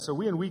So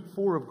we're in week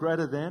 4 of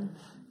Greater Than,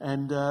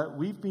 and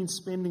we've been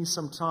spending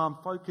some time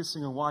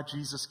focusing on why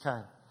Jesus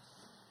came.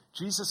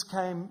 Jesus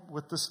came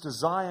with this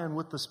desire and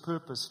with this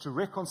purpose to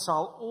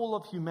reconcile all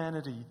of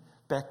humanity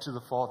back to the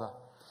Father.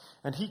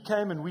 And he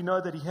came, and we know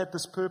that he had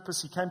this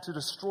purpose. He came to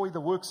destroy the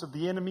works of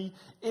the enemy,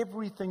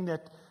 everything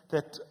that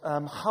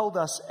held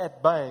us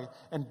at bay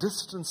and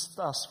distanced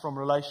us from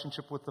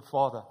relationship with the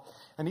Father.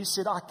 And he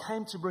said, I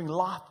came to bring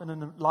life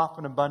and life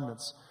in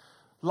abundance,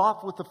 life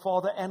with the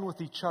Father and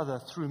with each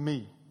other through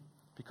me,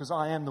 because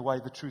I am the way,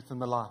 the truth,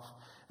 and the life.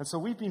 And so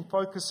we've been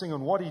focusing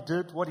on what he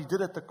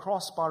did at the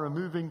cross by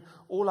removing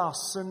all our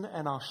sin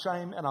and our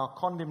shame and our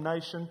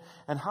condemnation,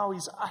 and how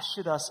he's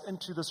ushered us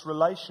into this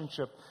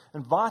relationship,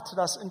 invited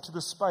us into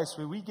the space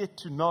where we get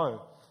to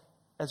know.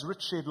 As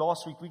Rich shared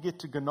last week, we get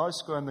to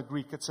gnosko in the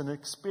Greek. It's an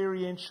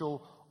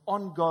experiential,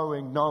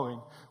 ongoing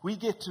knowing. We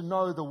get to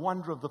know the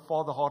wonder of the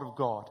Father heart of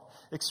God,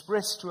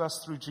 expressed to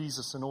us through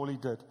Jesus and all he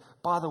did,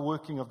 by the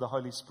working of the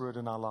Holy Spirit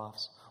in our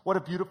lives. What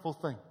a beautiful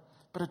thing.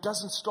 But it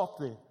doesn't stop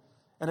there,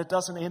 and it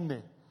doesn't end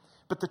there.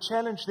 But the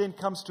challenge then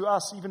comes to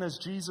us, even as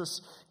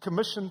Jesus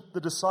commissioned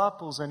the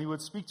disciples, and he would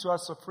speak to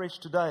us afresh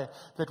today,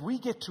 that we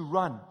get to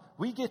run,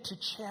 we get to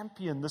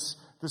champion this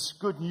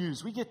good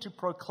news, we get to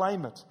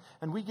proclaim it,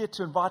 and we get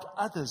to invite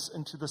others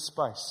into the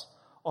space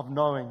of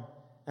knowing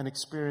and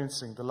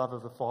experiencing the love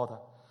of the Father.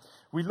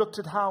 We looked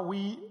at how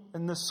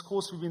in this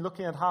course, we've been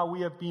looking at how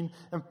we have been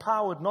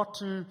empowered not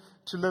to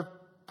live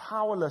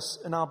powerless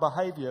in our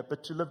behavior,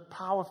 but to live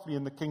powerfully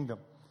in the kingdom.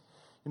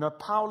 You know,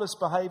 powerless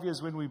behavior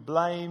is when we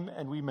blame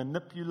and we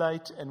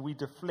manipulate and we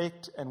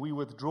deflect and we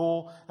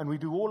withdraw and we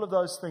do all of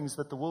those things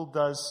that the world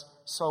does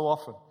so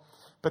often.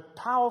 But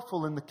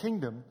powerful in the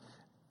kingdom,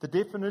 the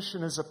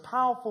definition is a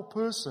powerful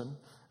person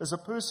is a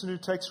person who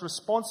takes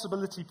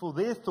responsibility for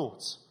their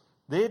thoughts,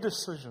 their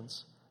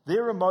decisions,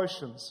 their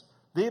emotions,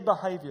 their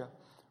behavior,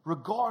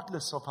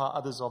 regardless of how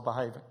others are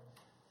behaving.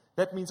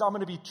 That means I'm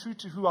going to be true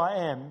to who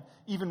I am,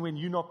 even when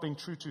you're not being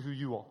true to who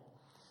you are.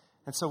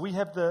 And so we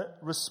have the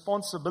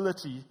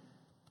responsibility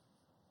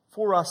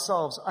for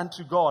ourselves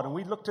unto God. And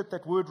we looked at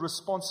that word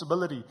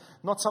responsibility,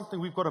 not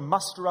something we've got to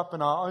muster up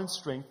in our own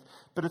strength,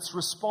 but it's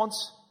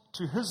response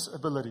to his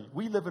ability.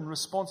 We live in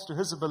response to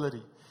his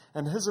ability.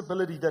 And his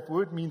ability, that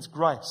word means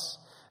grace.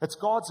 It's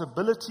God's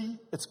ability,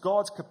 it's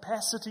God's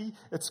capacity,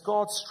 it's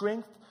God's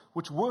strength,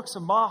 which works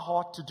in my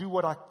heart to do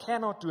what I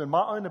cannot do in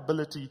my own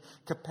ability,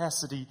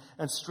 capacity,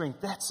 and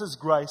strength. That's his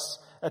grace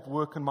at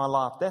work in my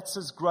life. That's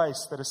his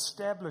grace that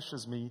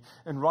establishes me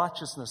in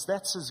righteousness.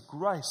 That's his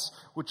grace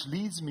which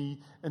leads me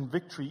in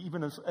victory,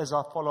 even as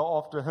I follow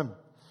after him.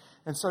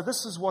 And so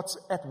this is what's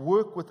at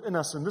work within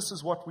us, and this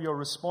is what we are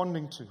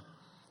responding to.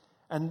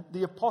 And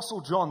the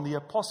Apostle John, the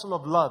apostle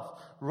of love,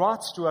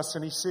 writes to us,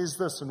 and he says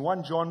this in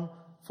 1 John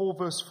 4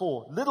 verse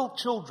 4, little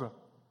children,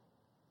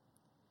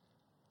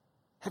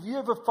 have you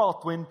ever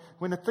felt when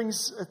it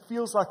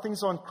feels like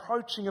things are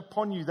encroaching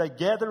upon you, they're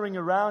gathering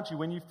around you,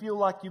 when you feel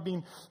like you've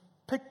been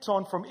picked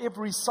on from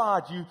every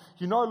side,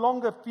 you no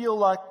longer feel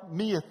like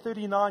me, a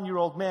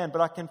 39-year-old man,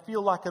 but I can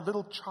feel like a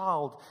little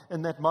child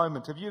in that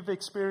moment. Have you ever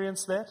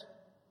experienced that?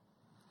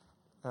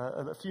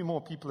 A few more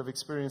people have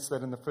experienced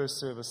that in the first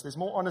service. There's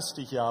more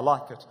honesty here. I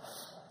like it.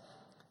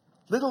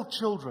 Little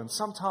children,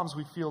 sometimes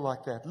we feel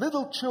like that.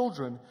 Little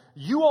children,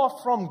 you are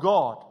from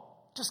God.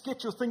 Just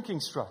get your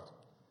thinking straight.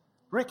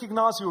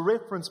 Recognize your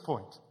reference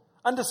point.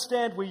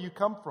 Understand where you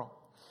come from.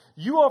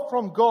 You are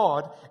from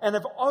God and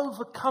have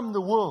overcome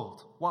the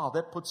world. Wow,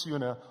 that puts you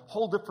in a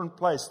whole different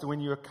place to when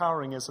you're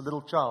cowering as a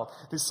little child.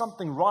 There's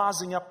something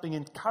rising up, being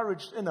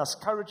encouraged in us,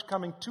 courage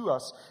coming to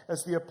us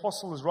as the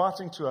apostle is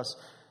writing to us.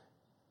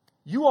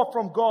 You are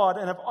from God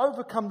and have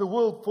overcome the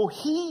world, for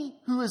he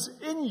who is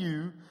in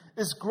you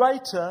is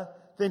greater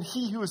than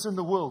he who is in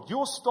the world.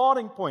 Your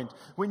starting point,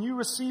 when you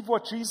receive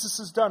what Jesus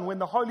has done, when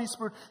the Holy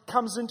Spirit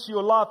comes into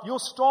your life, your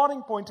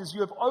starting point is you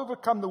have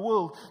overcome the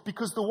world,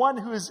 because the one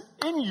who is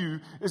in you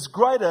is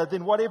greater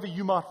than whatever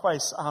you might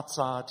face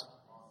outside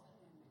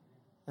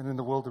and in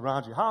the world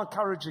around you. How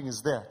encouraging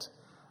is that?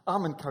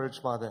 I'm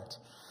encouraged by that.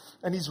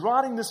 And he's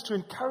writing this to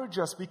encourage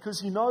us,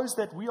 because he knows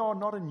that we are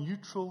not in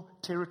neutral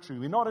territory.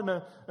 We're not in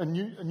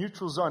a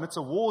neutral zone. It's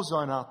a war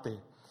zone out there.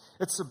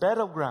 It's a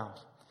battleground.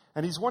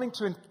 And he's wanting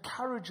to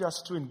encourage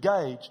us to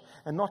engage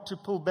and not to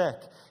pull back.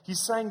 He's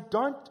saying,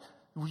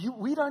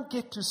 we don't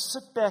get to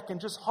sit back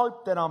and just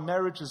hope that our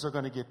marriages are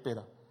going to get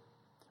better.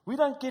 We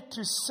don't get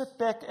to sit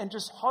back and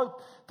just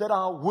hope that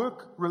our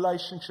work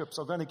relationships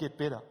are going to get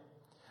better.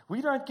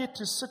 We don't get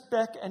to sit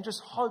back and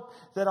just hope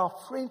that our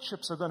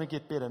friendships are going to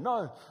get better.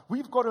 No,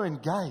 we've got to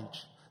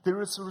engage.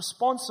 There is a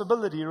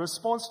responsibility, a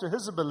response to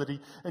his ability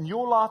in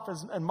your life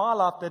and my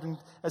life that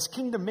as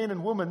kingdom men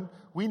and women,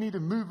 we need to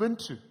move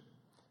into,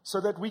 so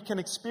that we can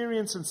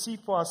experience and see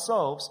for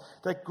ourselves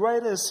that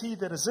greater is he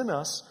that is in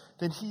us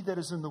than he that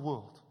is in the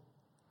world.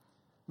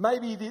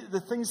 Maybe the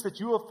things that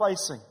you are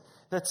facing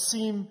that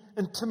seem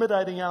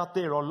intimidating out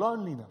there are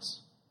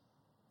loneliness.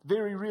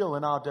 Very real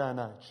in our day and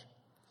age.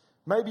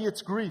 Maybe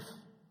it's grief,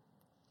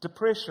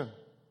 depression.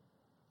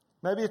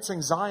 Maybe it's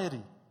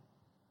anxiety.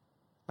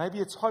 Maybe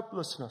it's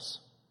hopelessness.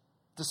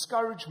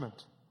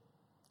 discouragement.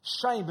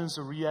 Shame is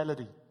a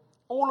reality.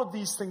 All of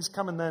these things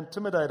come and they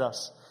intimidate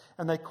us,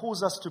 and they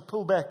cause us to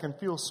pull back and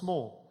feel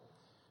small.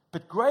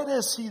 But greater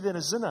is He that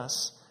is in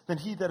us than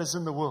he that is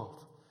in the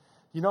world.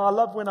 You know, I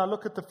love when I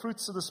look at the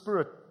fruits of the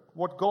Spirit,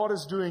 what God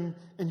is doing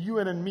in you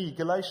and in me.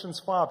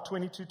 Galatians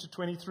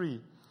 5:22-23.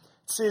 It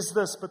says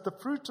this, but the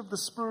fruit of the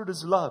Spirit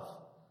is love.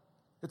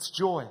 It's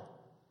joy,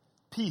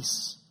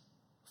 peace,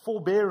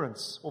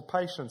 forbearance or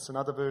patience in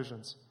other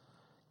versions,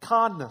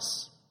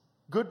 kindness,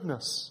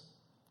 goodness,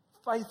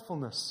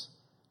 faithfulness,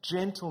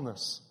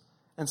 gentleness,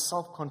 and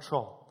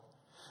self-control.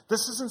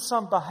 This isn't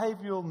some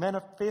behavioral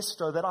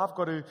manifesto that I've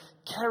got to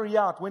carry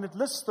out. When it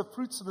lists the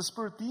fruits of the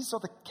Spirit, these are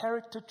the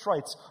character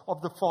traits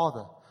of the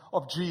Father,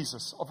 of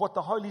Jesus, of what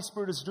the Holy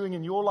Spirit is doing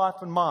in your life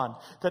and mine.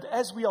 That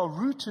as we are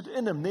rooted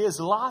in Him,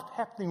 there's life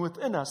happening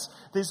within us.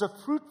 There's a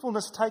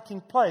fruitfulness taking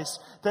place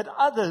that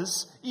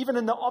others, even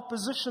in the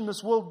opposition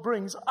this world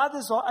brings,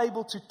 others are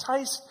able to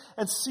taste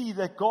and see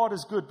that God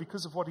is good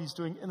because of what He's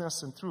doing in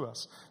us and through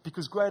us.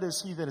 Because greater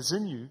is He that is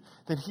in you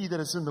than he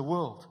that is in the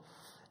world.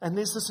 And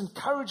there's this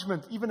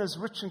encouragement, even as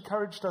Rich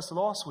encouraged us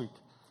last week.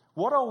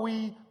 What are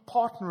we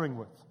partnering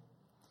with?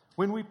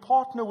 When we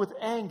partner with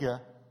anger,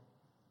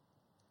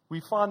 we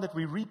find that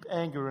we reap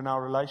anger in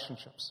our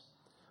relationships.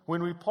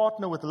 When we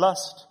partner with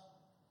lust,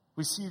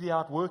 we see the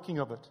outworking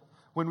of it.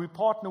 When we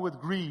partner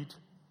with greed,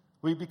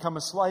 we become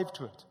a slave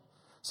to it.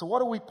 So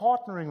what are we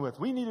partnering with?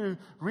 We need to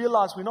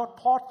realize we're not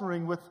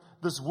partnering with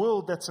this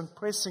world that's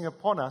impressing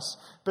upon us,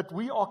 but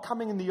we are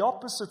coming in the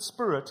opposite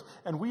spirit,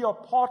 and we are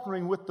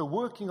partnering with the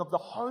working of the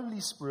Holy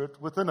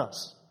Spirit within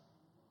us.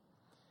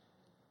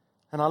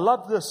 And I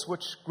love this,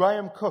 which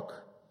Graham Cook,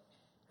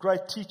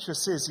 great teacher,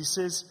 says. He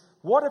says,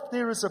 what if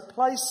there is a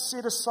place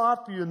set aside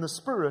for you in the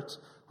Spirit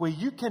where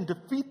you can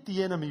defeat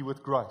the enemy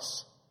with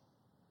grace?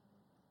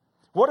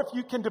 What if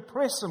you can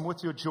depress him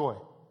with your joy?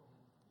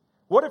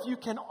 What if you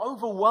can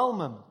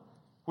overwhelm him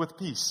with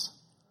peace?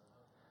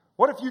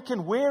 What if you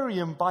can weary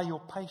him by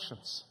your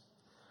patience?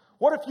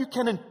 What if you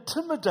can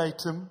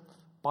intimidate him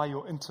by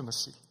your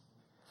intimacy?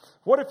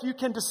 What if you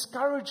can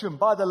discourage him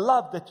by the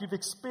love that you've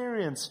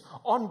experienced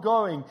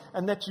ongoing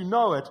and that you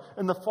know it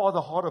in the Father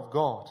heart of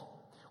God?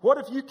 What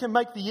if you can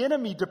make the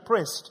enemy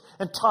depressed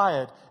and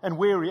tired and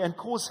weary and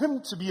cause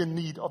him to be in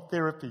need of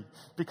therapy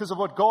because of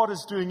what God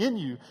is doing in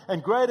you?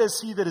 And greater is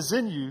He that is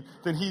in you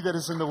than he that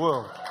is in the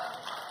world.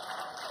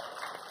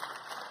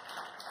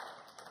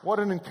 What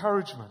an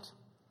encouragement.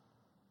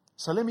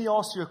 So let me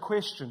ask you a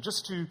question,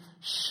 just to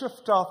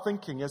shift our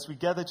thinking as we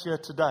gathered here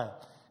today.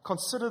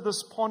 Consider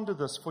this, ponder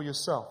this for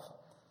yourself.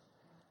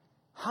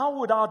 How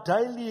would our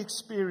daily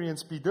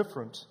experience be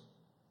different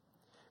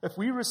if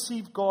we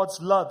received God's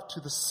love to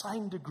the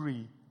same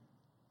degree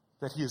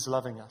that He is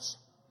loving us?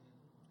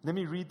 Let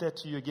me read that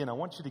to you again. I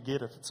want you to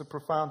get it. It's a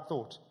profound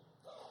thought.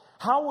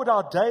 How would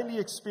our daily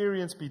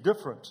experience be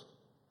different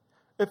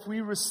if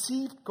we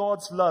received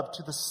God's love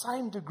to the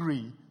same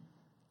degree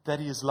that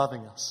He is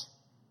loving us?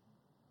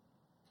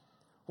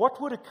 What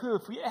would occur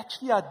if we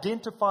actually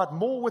identified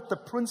more with the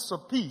Prince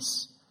of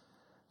Peace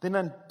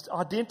than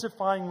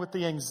identifying with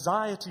the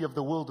anxiety of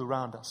the world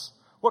around us?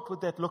 What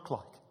would that look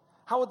like?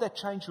 How would that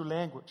change your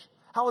language?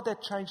 How would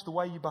that change the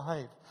way you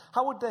behave?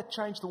 How would that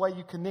change the way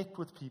you connect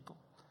with people?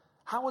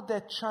 How would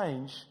that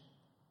change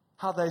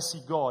how they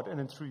see God in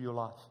and through your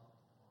life?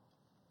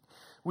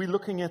 We're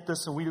looking at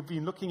this, and we've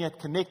been looking at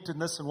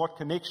connectedness and what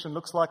connection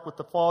looks like with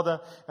the Father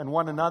and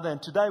one another.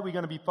 And today we're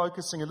going to be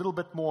focusing a little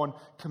bit more on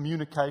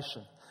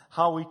communication,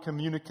 how we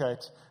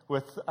communicate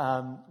with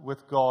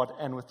God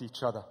and with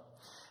each other.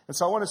 And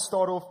so I want to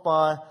start off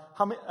by,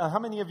 how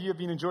many of you have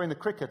been enjoying the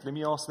cricket? Let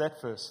me ask that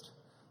first.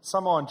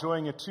 Some are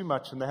enjoying it too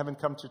much and they haven't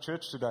come to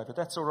church today, but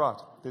that's all right.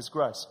 There's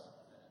grace.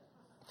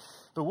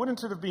 But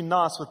wouldn't it have been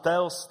nice with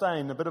Dale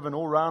Steyn, a bit of an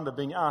all-rounder,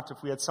 being out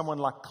if we had someone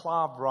like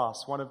Clive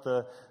Rice, one of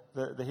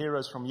the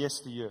heroes from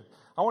yesteryear?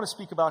 I want to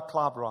speak about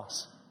Clive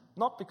Rice,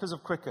 not because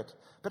of cricket,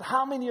 but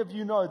how many of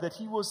you know that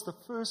he was the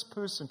first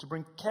person to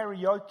bring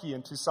karaoke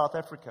into South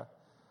Africa?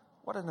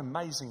 What an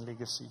amazing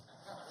legacy.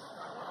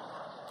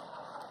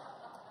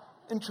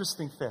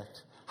 Interesting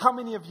fact. How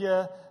many of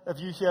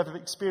you here have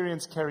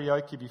experienced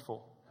karaoke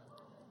before?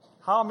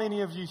 How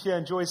many of you here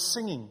enjoy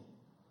singing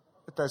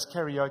at those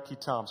karaoke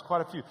times?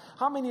 Quite a few.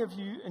 How many of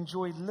you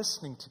enjoy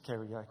listening to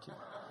karaoke?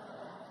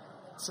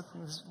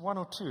 There's one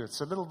or two.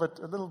 It's a little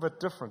bit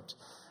different.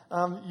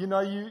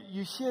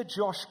 You hear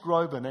Josh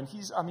Groban, and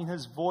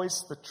his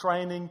voice, the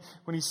training,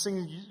 when he's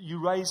singing,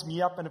 you raise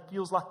me up, and it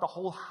feels like the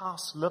whole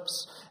house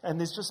lifts, and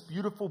there's just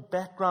beautiful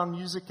background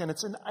music, and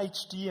it's in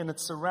HD, and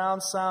it's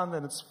surround sound,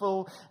 and it's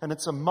full, and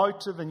it's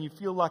emotive, and you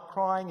feel like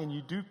crying, and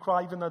you do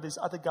cry, even though there's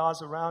other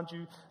guys around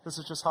you. This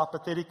is just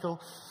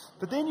hypothetical.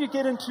 But then you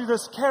get into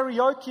this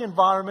karaoke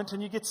environment,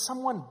 and you get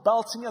someone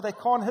belting it. They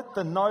can't hit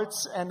the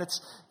notes, and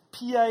it's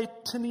PA,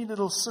 tinny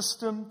little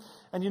system.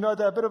 And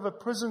they're a bit of a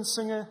prison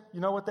singer.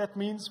 You know what that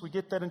means? We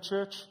get that in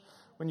church.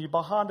 When you're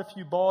behind a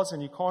few bars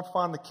and you can't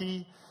find the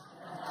key,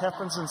 it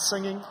happens in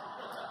singing.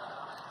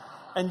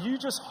 And you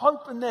just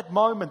hope in that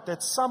moment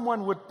that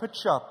someone would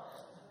pitch up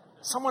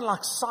Someone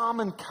like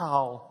Simon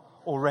Cowell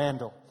or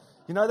Randall.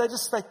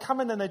 They come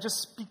in and they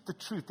just speak the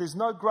truth. There's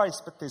no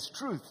grace, but there's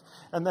truth.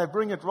 And they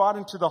bring it right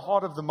into the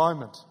heart of the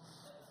moment.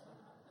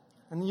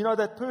 And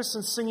that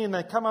person singing,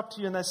 they come up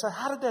to you and they say,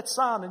 how did that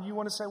sound? And you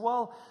want to say,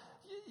 well,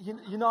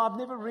 I've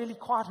never really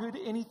quite heard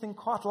anything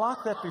quite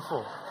like that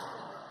before.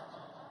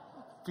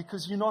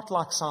 Because you're not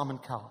like Simon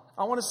Cowell.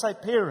 I want to say,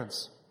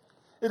 parents,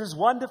 it is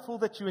wonderful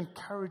that you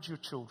encourage your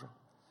children.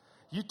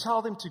 You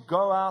tell them to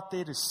go out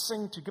there to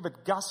sing, to give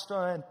it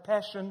gusto and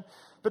passion.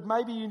 But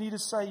maybe you need to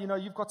say,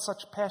 you've got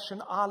such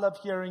passion. I love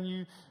hearing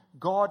you.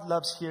 God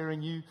loves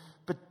hearing you.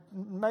 But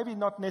maybe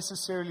not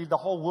necessarily the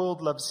whole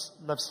world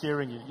loves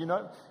hearing you.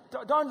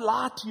 Don't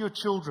lie to your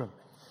children.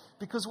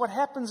 Because what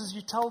happens is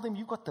you tell them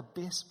you've got the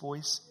best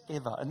voice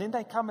ever. And then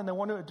they come and they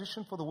want to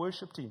audition for the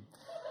worship team.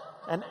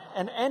 And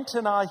Ant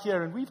and I are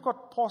here, and we've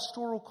got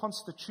pastoral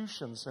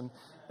constitutions, and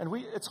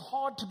it's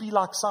hard to be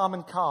like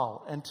Simon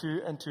Cowell and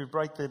to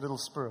break their little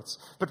spirits.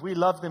 But we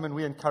love them and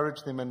we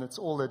encourage them, and it's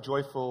all a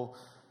joyful,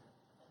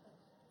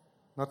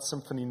 not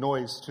symphony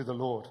noise to the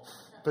Lord.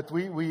 But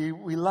we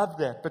love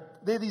that.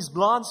 But there are these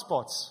blind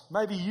spots.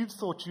 Maybe you've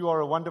thought you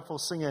are a wonderful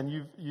singer, and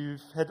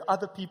you've had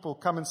other people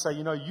come and say,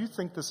 you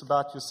think this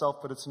about yourself,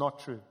 but it's not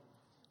true.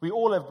 We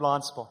all have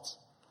blind spots.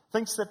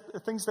 Things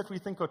that we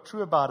think are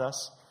true about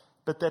us,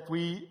 but that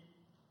we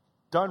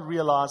don't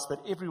realize that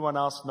everyone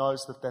else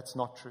knows that that's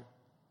not true.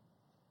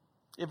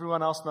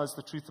 Everyone else knows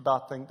the truth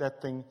about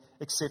that thing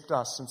except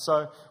us. And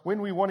so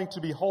when we're wanting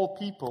to be whole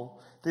people,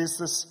 there's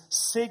this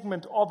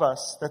segment of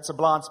us that's a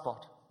blind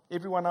spot.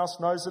 Everyone else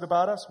knows it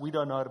about us. We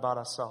don't know it about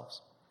ourselves.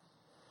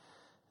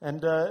 And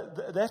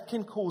that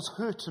can cause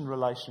hurt in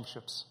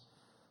relationships.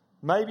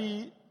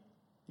 Maybe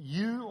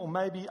you or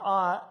maybe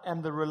I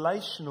am the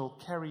relational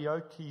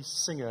karaoke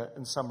singer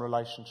in some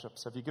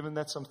relationships. Have you given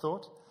that some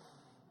thought?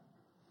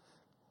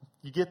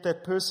 You get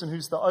that person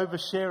who's the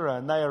oversharer,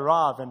 and they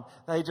arrive, and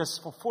they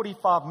just, for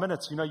 45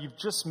 minutes, you've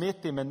just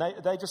met them, and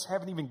they just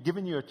haven't even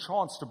given you a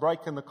chance to break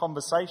in the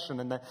conversation,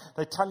 and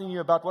they're telling you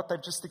about what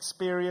they've just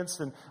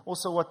experienced, and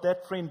also what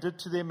that friend did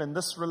to them, and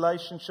this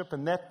relationship,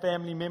 and that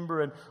family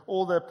member, and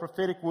all the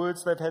prophetic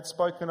words they've had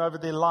spoken over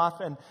their life,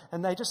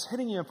 and they're just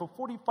hitting you, and for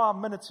 45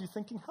 minutes you're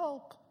thinking,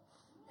 help.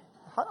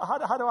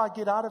 How do I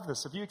get out of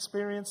this? Have you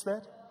experienced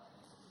that?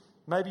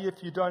 Maybe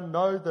if you don't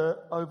know the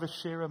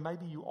oversharer,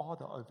 maybe you are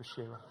the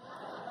oversharer.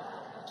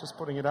 Just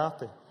putting it out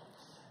there.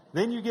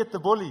 Then you get the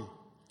bully.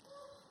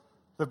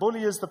 The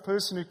bully is the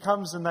person who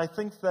comes and they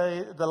think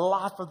they're the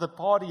life of the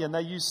party, and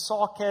they use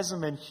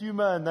sarcasm and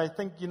humor, and they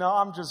think,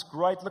 I'm just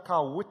great, look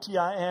how witty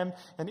I am.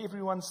 And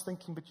everyone's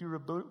thinking, but you're a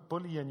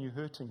bully and you're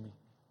hurting me.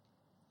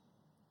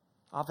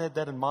 I've had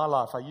that in my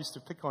life. I used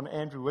to pick on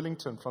Andrew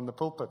Willington from the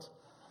pulpit.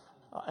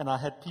 And I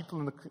had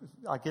people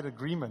I get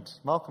agreement.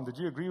 Malcolm, did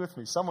you agree with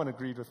me? Someone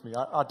agreed with me.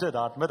 I did,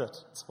 I admit it.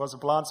 It was a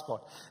blind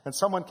spot. And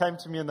someone came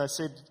to me and they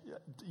said,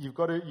 you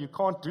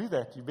can't do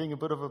that. You're being a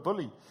bit of a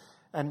bully.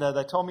 And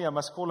they told me I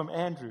must call him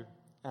Andrew.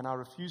 And I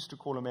refused to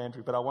call him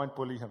Andrew, but I won't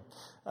bully him.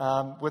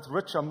 With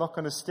Rich, I'm not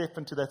going to step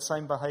into that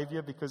same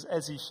behavior, because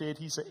as he shared,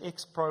 he's an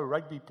ex-pro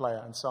rugby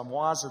player, and so I'm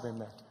wiser than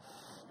that.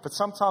 But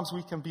sometimes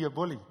we can be a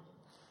bully.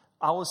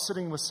 I was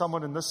sitting with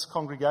someone in this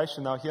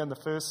congregation. They were here in the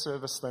first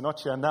service. They're not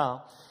here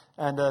now.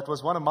 And it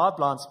was one of my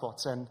blind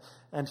spots. And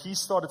he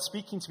started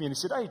speaking to me, and he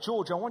said, hey,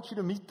 George, I want you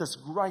to meet this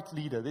great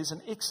leader. There's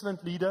an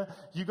excellent leader.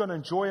 You're going to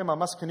enjoy him. I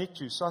must connect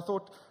you. So I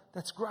thought,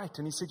 that's great.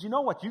 And he said, you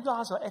know what? You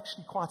guys are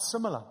actually quite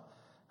similar.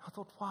 I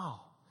thought,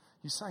 wow,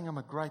 you're saying I'm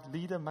a great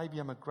leader. Maybe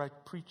I'm a great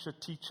preacher,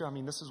 teacher. I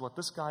mean, this is what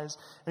this guy is.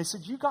 And he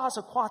said, you guys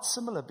are quite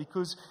similar,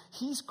 because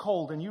he's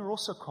cold and you're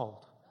also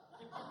cold.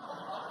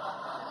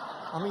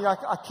 I mean,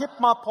 I kept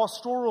my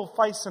pastoral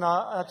face, and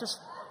I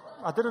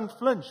didn't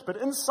flinch, but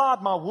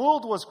inside my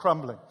world was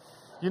crumbling.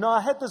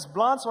 I had this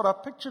blind spot. I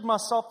pictured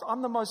myself,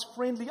 I'm the most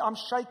friendly, I'm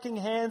shaking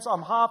hands,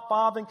 I'm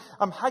high-fiving,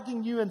 I'm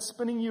hugging you and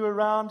spinning you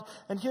around,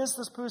 and here's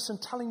this person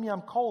telling me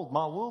I'm cold.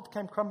 My world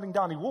came crumbling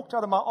down. He walked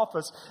out of my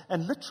office,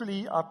 and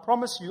literally, I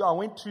promise you, I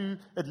went to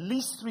at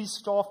least 3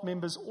 staff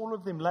members, all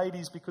of them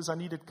ladies, because I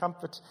needed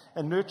comfort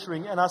and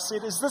nurturing, and I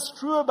said, is this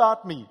true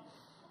about me?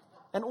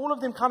 And all of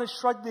them kind of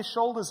shrugged their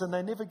shoulders, and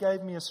they never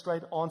gave me a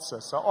straight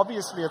answer, so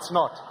obviously it's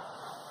not.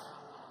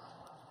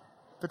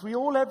 But we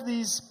all have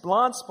these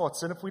blind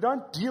spots, and if we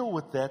don't deal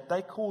with that,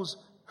 they cause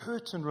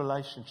hurt in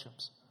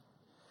relationships.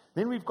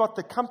 Then we've got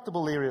the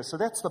comfortable area. So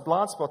that's the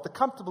blind spot, the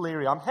comfortable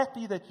area. I'm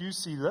happy that you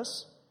see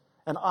this,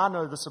 and I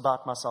know this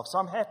about myself. So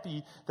I'm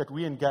happy that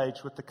we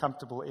engage with the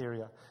comfortable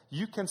area.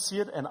 You can see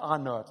it, and I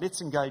know it.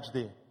 Let's engage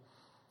there.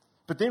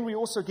 But then we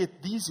also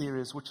get these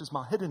areas, which is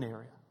my hidden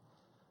area.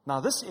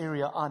 Now, this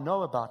area I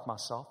know about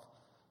myself,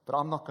 but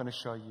I'm not going to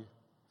show you,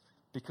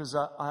 because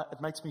it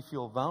makes me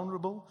feel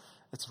vulnerable.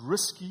 It's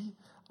risky.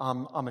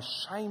 I'm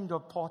ashamed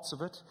of parts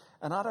of it,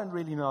 and I don't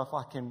really know if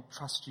I can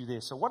trust you there.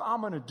 So what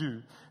I'm going to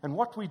do, and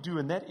what we do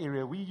in that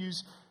area, we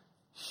use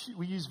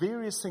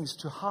various things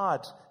to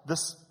hide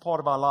this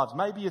part of our lives.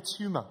 Maybe it's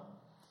humor.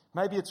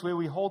 Maybe it's where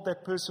we hold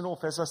that person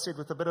off, as I said,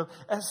 with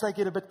as they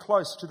get a bit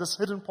close to this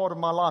hidden part of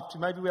my life, to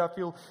maybe where I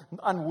feel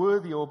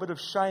unworthy or a bit of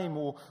shame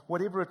or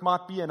whatever it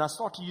might be, and I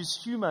start to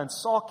use humor and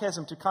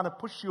sarcasm to kind of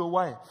push you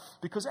away.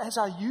 Because as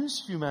I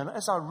use humor and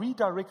as I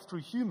redirect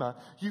through humor,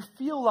 you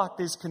feel like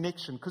there's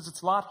connection because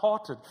it's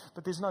lighthearted,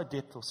 but there's no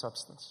depth or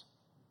substance.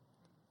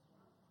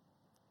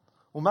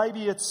 Or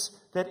maybe it's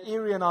that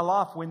area in our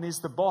life when there's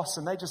the boss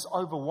and they're just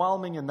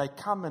overwhelming and they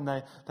come and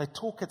they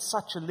talk at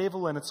such a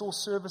level and it's all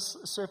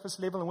surface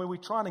level. And when we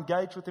try and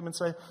engage with them and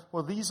say,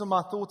 well, these are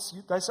my thoughts,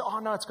 they say, oh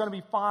no, it's going to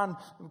be fine.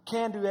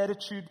 Can-do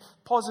attitude,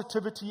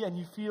 positivity, and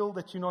you feel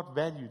that you're not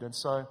valued. And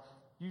so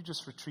you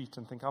just retreat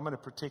and think, I'm going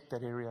to protect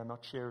that area and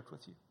not share it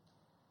with you.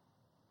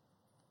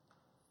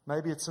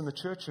 Maybe it's in the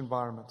church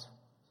environment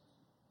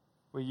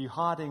where you're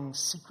hiding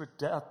secret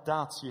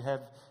doubts you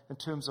have in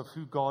terms of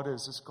who God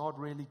is. Is God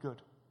really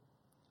good?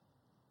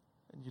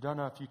 And you don't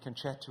know if you can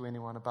chat to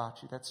anyone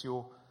about you. That's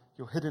your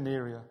hidden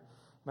area.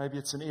 Maybe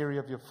it's an area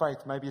of your faith.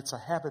 Maybe it's a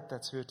habit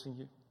that's hurting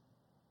you.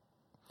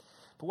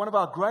 But one of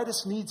our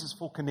greatest needs is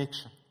for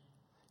connection.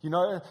 You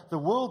know, the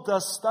world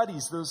does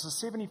studies. There was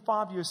a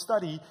 75-year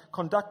study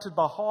conducted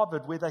by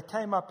Harvard where they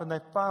came up and they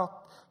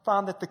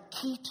found that the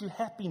key to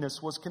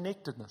happiness was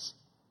connectedness.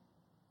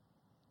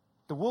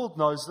 The world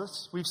knows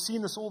this. We've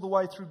seen this all the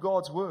way through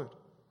God's Word.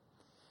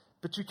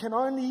 But you can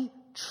only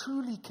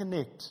truly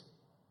connect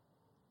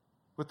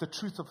with the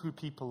truth of who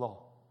people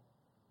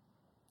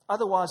are.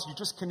 Otherwise, you're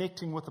just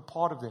connecting with a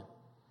part of them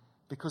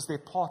because they're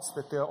parts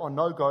that there are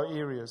no-go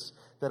areas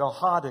that are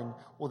hiding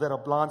or that are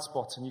blind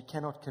spots and you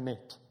cannot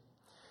connect.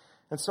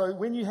 And so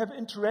when you have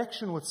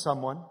interaction with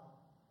someone,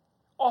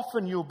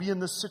 often you'll be in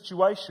this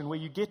situation where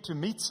you get to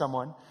meet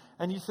someone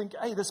and you think,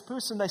 hey, this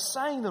person, they're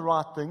saying the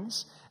right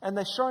things and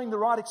they're showing the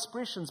right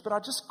expressions, but I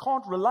just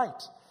can't relate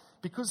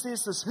because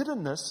there's this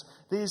hiddenness,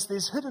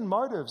 there's hidden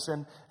motives,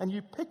 and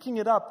you're picking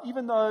it up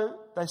even though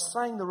they're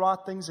saying the right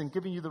things and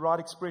giving you the right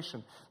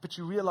expression, but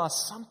you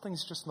realize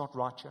something's just not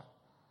right here.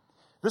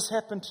 This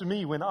happened to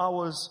me when I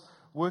was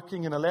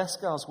working in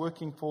Alaska. I was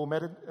working for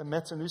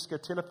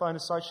Matanuska Telephone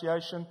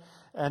Association,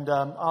 and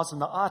I was in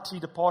the IT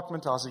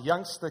department. I was a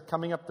youngster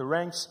coming up the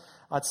ranks.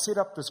 I'd set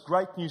up this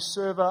great new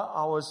server.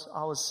 I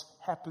was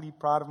happily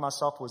proud of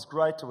myself. It was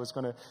great. I was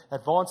going to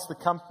advance the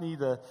company.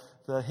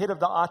 The head of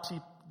the IT,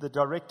 the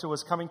director,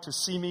 was coming to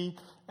see me,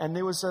 and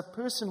there was a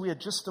person we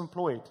had just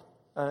employed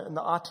in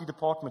the IT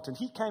department, and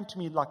he came to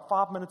me like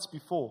 5 minutes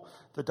before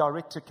the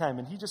director came,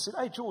 and he just said,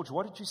 hey, George,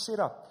 what did you set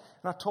up?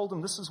 And I told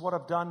him, this is what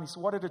I've done. He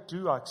said, what did it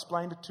do? I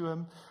explained it to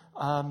him,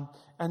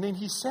 and then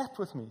he sat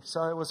with me.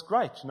 So it was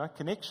great,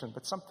 connection,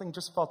 but something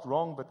just felt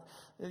wrong, but,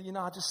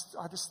 I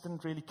just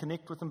didn't really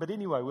connect with him. But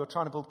anyway, we were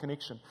trying to build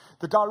connection.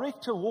 The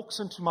director walks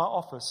into my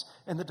office,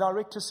 and the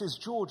director says,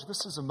 George,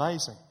 this is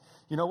amazing.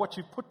 What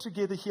you put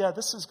together here,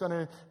 this is going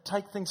to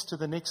take things to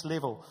the next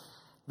level.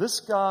 This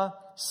guy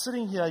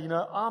sitting here,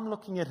 I'm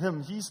looking at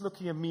him. He's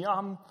looking at me.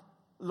 I'm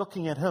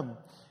looking at him.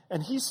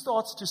 And he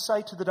starts to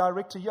say to the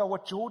director,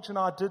 what George and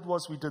I did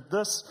was we did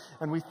this,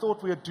 and we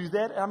thought we would do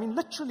that. I mean,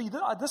 literally,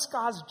 this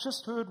guy's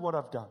just heard what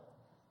I've done.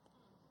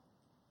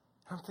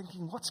 I'm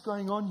thinking, what's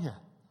going on here?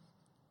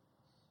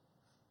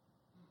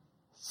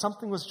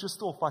 Something was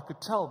just off. I could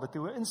tell, but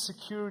there were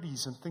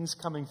insecurities and things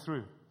coming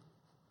through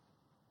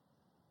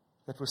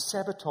that were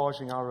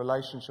sabotaging our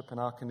relationship and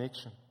our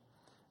connection.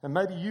 And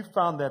maybe you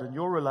found that in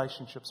your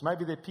relationships.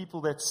 Maybe there are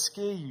people that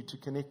scare you to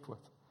connect with.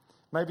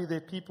 Maybe there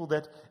are people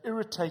that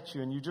irritate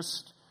you and you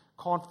just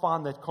can't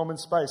find that common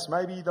space.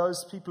 Maybe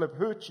those people have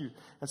hurt you,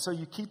 and so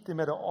you keep them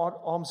at an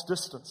arm's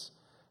distance.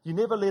 You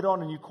never let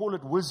on, and you call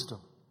it wisdom.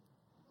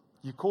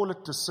 You call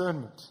it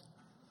discernment.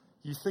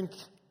 You think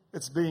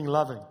it's being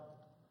loving.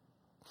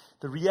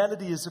 The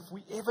reality is, if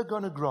we're ever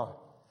going to grow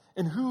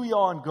in who we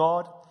are in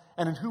God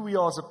and in who we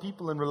are as a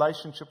people in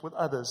relationship with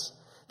others,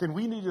 then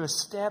we need to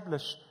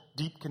establish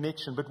deep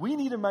connection. But we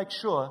need to make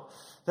sure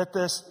that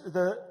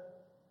the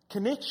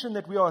connection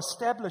that we are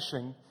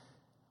establishing,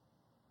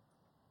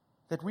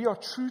 that we are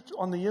true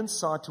on the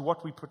inside to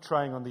what we're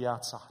portraying on the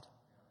outside.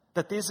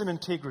 That there's an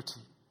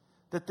integrity.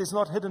 That there's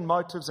not hidden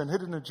motives and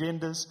hidden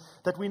agendas.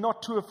 That we're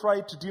not too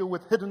afraid to deal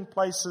with hidden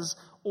places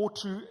or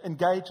to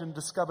engage and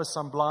discover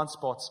some blind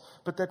spots.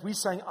 But that we're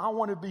saying, I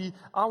want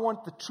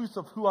the truth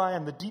of who I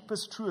am, the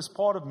deepest, truest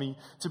part of me,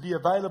 to be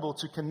available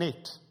to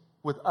connect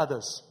with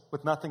others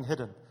with nothing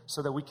hidden,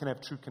 so that we can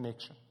have true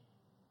connection.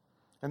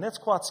 And that's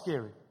quite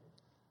scary.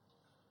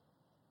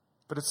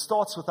 But it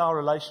starts with our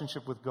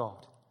relationship with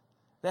God.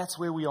 That's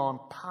where we are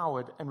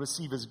empowered and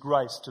receive His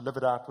grace to live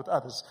it out with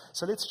others.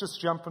 So let's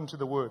just jump into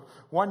the Word.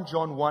 1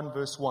 John 1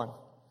 verse 1.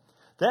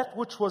 That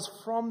which was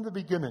from the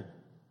beginning,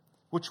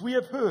 which we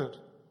have heard,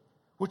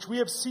 which we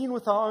have seen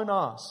with our own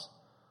eyes,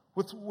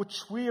 with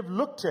which we have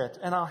looked at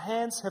and our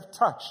hands have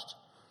touched,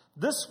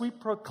 this we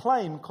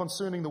proclaim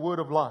concerning the word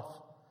of life.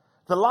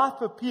 The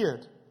life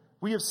appeared.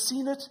 We have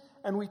seen it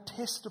and we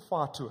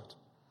testify to it.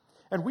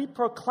 And we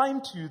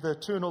proclaim to you the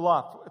eternal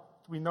life.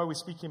 We know we're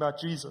speaking about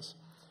Jesus,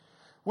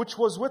 which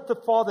was with the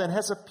Father and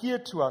has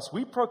appeared to us.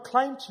 We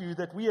proclaim to you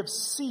that we have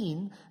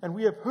seen and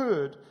we have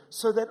heard,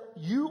 so that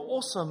you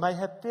also may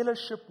have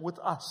fellowship with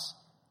us.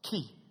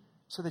 Key.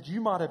 So that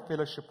you might have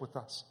fellowship with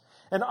us.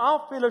 And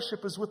our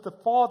fellowship is with the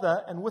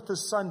Father and with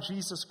His Son,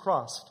 Jesus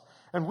Christ.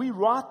 And we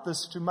write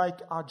this to make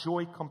our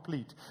joy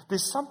complete.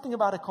 There's something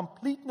about a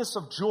completeness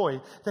of joy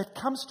that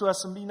comes to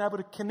us in being able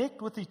to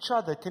connect with each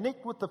other,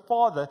 connect with the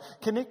Father,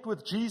 connect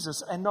with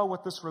Jesus, and know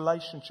what this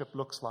relationship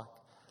looks like.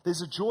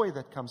 There's a joy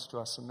that comes to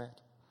us in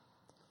that.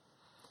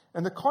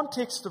 And the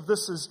context of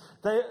this is,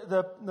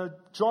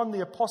 John,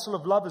 the apostle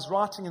of love, is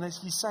writing, and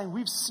he's saying,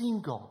 we've seen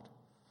God.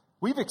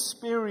 We've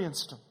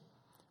experienced Him.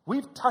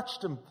 We've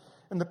touched Him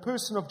in the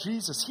person of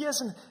Jesus. He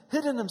hasn't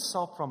hidden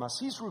Himself from us.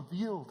 He's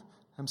revealed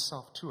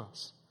Himself to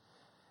us.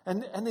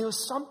 And there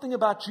was something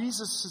about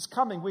Jesus'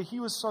 coming where He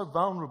was so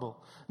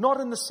vulnerable. Not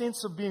in the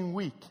sense of being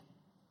weak.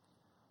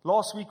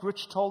 Last week,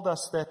 Rich told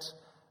us that,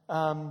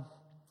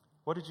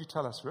 what did you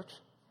tell us, Rich?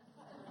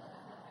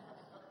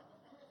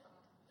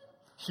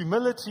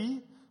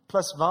 Humility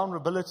plus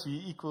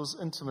vulnerability equals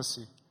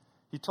intimacy.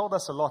 He told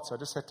us a lot, so I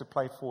just had to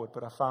play forward,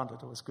 but I found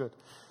it. It was good.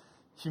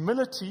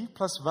 Humility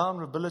plus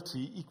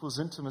vulnerability equals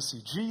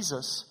intimacy.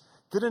 Jesus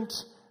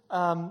didn't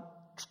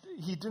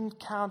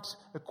count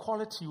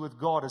equality with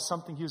God as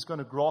something He was going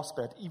to grasp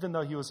at, even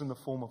though He was in the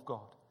form of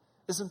God.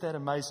 Isn't that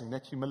amazing,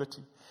 that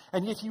humility?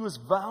 And yet He was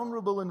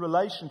vulnerable in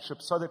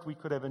relationship so that we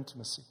could have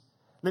intimacy.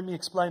 Let me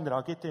explain that.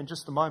 I'll get there in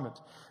just a moment.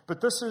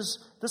 But this is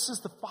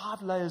the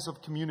 5 layers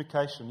of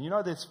communication. You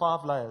know there's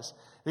 5 layers.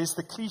 There's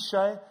the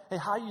cliche, hey,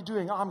 how are you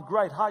doing? I'm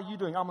great. How are you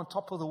doing? I'm on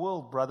top of the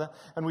world, brother.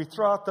 And we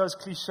throw out those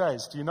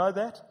cliches. Do you know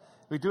that?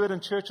 We do it in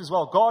church as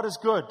well. God is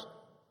good.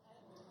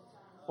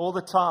 All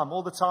the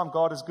time,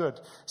 God is good.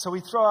 So we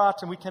throw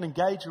out and we can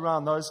engage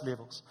around those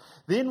levels.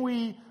 Then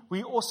we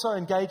also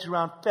engage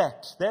around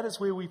fact. That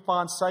is where we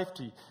find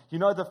safety. You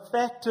know, the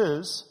fact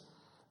is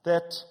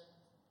that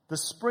the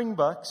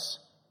Springboks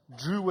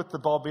drew with the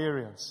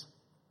Barbarians.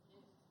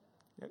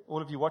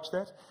 All of you watch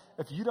that?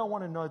 If you don't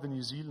want to know the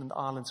New Zealand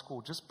Island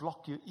score, just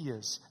block your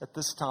ears at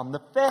this time.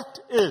 The fact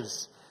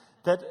is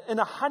that in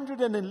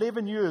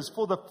 111 years,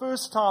 for the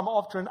first time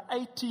after an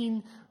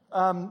 18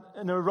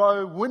 in a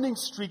row winning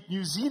streak,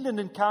 New Zealand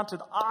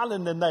encountered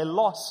Ireland and they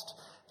lost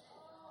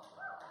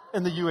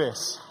in the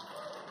US.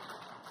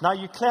 Now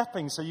you're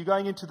clapping, so you're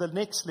going into the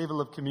next level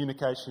of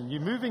communication.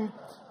 You're moving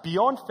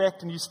beyond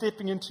fact and you're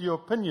stepping into your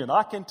opinion.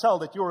 I can tell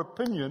that your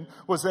opinion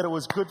was that it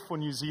was good for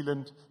New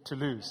Zealand to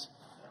lose.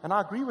 And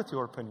I agree with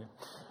your opinion.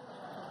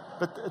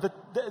 But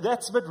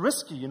that's a bit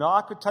risky. You know,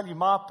 I could tell you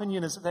my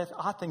opinion is that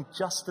I think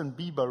Justin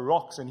Bieber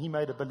rocks and he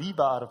made a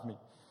believer out of me.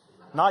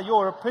 Now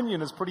your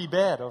opinion is pretty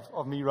bad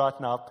of me right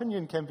now.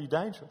 Opinion can be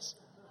dangerous.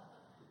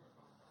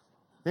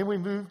 Then we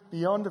move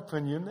beyond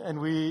opinion and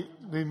we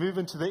move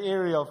into the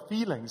area of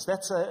feelings.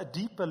 That's a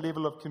deeper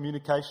level of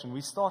communication.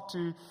 We start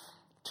to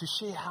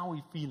share how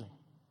we're feeling.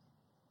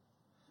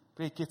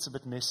 But it gets a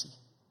bit messy.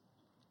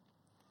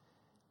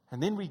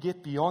 And then we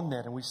get beyond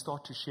that and we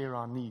start to share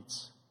our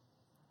needs.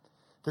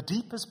 The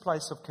deepest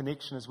place of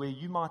connection is where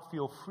you might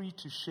feel free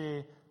to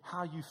share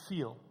how you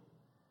feel,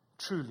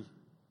 truly,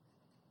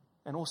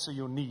 and also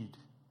your need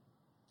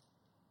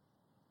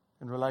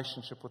in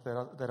relationship with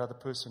that other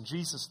person.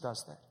 Jesus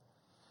does that.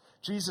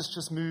 Jesus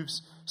just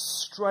moves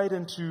straight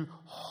into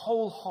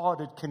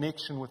wholehearted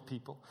connection with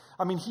people.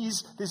 I mean,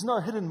 there's no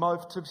hidden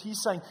motives.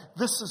 He's saying,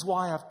 this is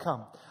why I've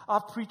come.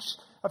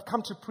 I've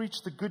come to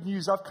preach the good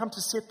news. I've come to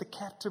set the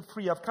captive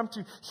free. I've come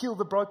to heal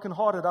the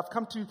brokenhearted. I've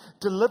come to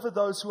deliver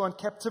those who are in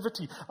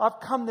captivity. I've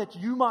come that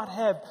you might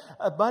have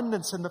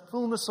abundance and the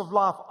fullness of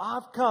life.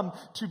 I've come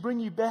to bring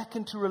you back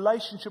into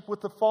relationship with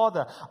the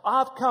Father.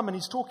 I've come, and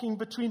he's talking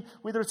between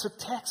whether it's a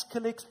tax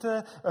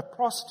collector, a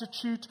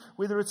prostitute,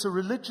 whether it's a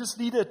religious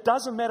leader. It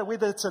doesn't matter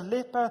whether it's a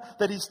leper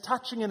that he's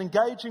touching and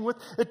engaging with.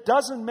 It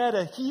doesn't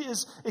matter. He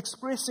is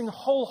expressing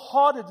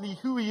wholeheartedly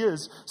who he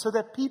is so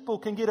that people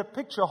can get a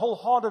picture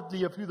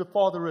wholeheartedly of who the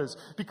Father is.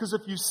 Because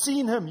if you've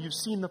seen him, you've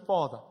seen the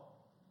Father.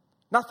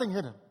 Nothing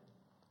hidden.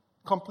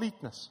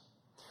 Completeness.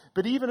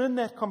 But even in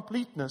that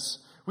completeness,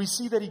 we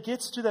see that he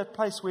gets to that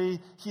place where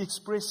he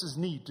expresses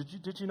need.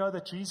 Did you know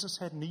that Jesus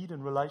had need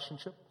in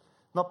relationship?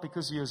 Not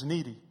because he was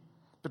needy,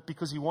 but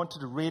because he wanted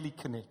to really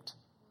connect.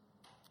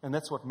 And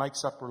that's what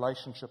makes up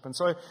relationship. And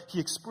so he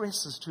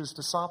expresses to his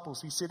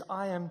disciples, he said,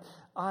 I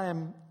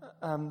am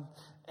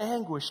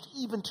anguished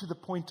even to the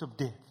point of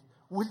death.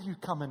 Will you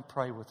come and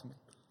pray with me?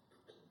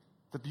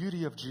 The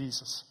beauty of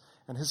Jesus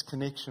and his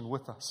connection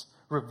with us,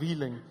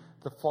 revealing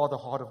the Father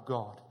heart of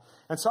God.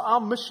 And so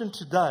our mission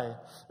today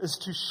is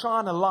to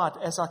shine a light,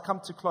 as I come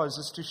to close,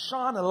 is to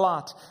shine a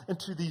light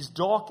into these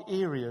dark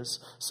areas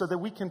so that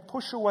we can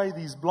push away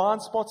these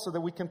blind spots, so that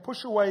we can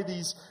push away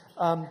these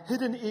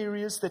hidden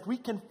areas, that we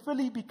can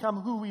fully become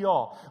who we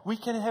are. We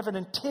can have an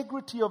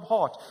integrity of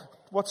heart.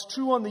 What's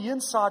true on the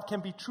inside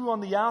can be true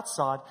on the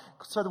outside,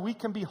 so that we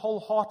can be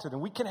wholehearted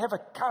and we can have a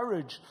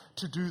courage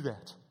to do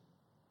that.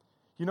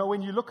 You know,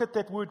 when you look at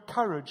that word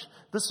courage,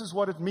 this is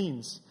what it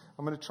means.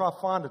 I'm going to try to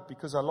find it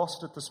because I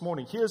lost it this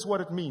morning. Here's what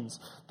it means.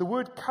 The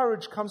word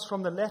courage comes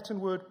from the Latin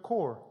word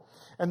cor.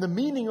 And the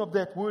meaning of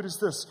that word is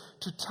this: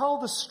 to tell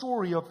the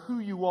story of who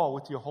you are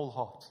with your whole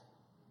heart.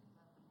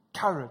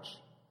 Courage.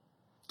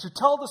 To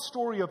tell the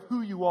story of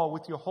who you are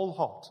with your whole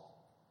heart.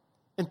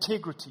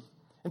 Integrity.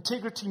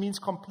 Integrity means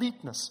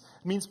completeness.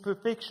 It means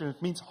perfection.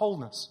 It means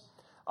wholeness.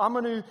 I'm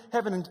going to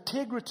have an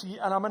integrity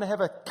and I'm going to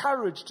have a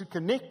courage to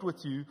connect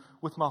with you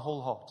with my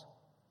whole heart.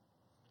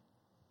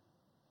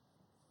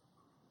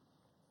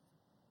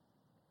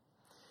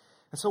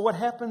 And so what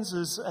happens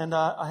is, and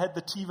I had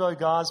the TiVo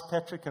guys,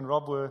 Patrick and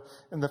Rob, were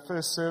in the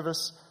first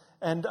service,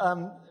 and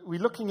we're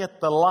looking at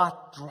the light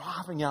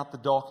driving out the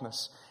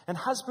darkness. And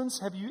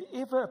husbands, have you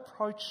ever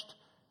approached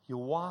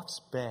your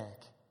wife's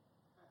bag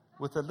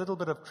with a little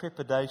bit of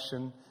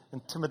trepidation,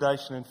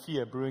 intimidation, and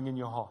fear brewing in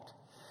your heart?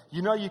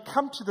 You know, you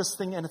come to this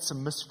thing and it's a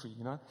mystery,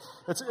 you know.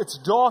 It's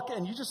dark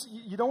and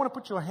you don't want to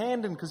put your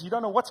hand in because you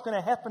don't know what's going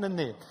to happen in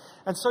there.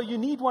 And so you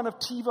need one of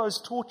TiVo's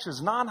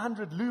torches,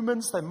 900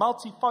 lumens, they're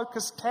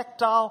multi-focus,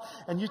 tactile,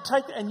 and you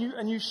take and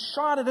you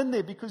shine it in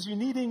there because you're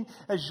needing,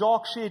 as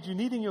Jacques shared, you're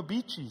needing your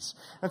beaches.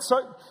 And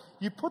so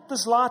you put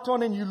this light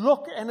on and you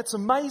look, and it's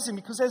amazing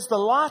because as the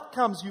light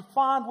comes, you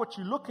find what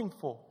you're looking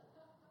for.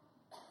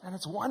 And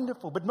it's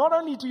wonderful. But not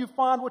only do you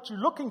find what you're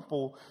looking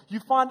for, you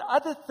find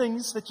other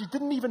things that you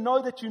didn't even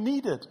know that you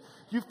needed.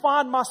 You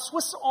find my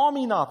Swiss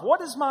Army knife. What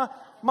is my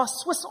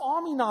Swiss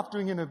Army knife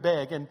doing in a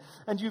bag?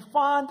 And you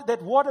find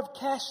that wad of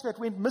cash that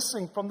went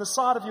missing from the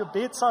side of your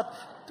bedside.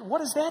 What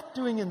is that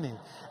doing in there?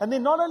 And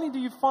then not only do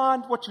you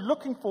find what you're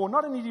looking for,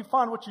 not only do you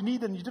find what you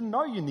need and you didn't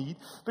know you need,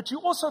 but you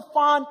also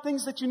find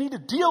things that you need to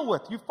deal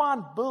with. You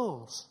find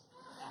bills.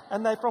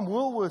 And they're from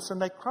Woolworths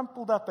and they're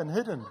crumpled up and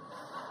hidden.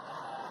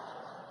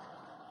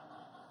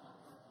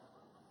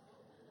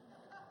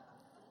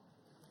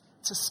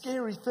 It's a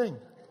scary thing.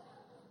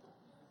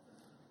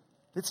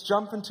 Let's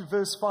jump into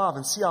verse 5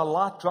 and see how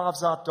light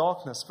drives out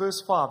darkness.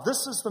 Verse 5,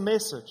 this is the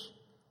message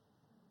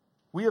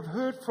we have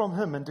heard from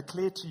him and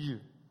declare to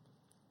you.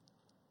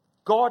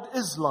 God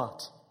is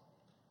light.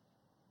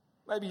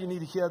 Maybe you need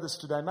to hear this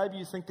today. Maybe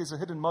you think there's a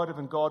hidden motive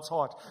in God's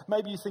heart.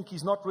 Maybe you think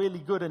he's not really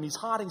good and he's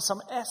hiding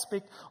some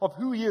aspect of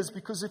who he is,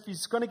 because if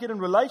he's going to get in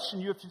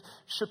relationship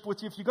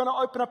with you, if you're going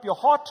to open up your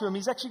heart to him,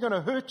 he's actually going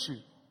to hurt you.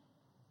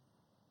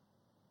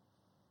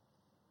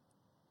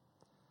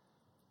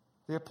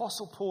 The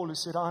Apostle Paul, who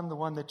said, I'm the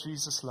one that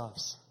Jesus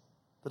loves,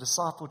 the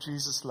disciple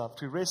Jesus loved,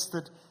 who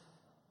rested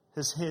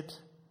his head.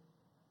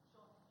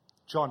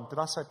 John, did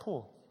I say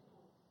Paul?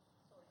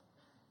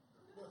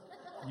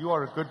 You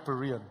are a good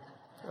Berean.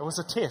 It was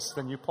a test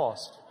and you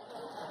passed.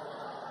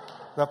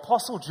 The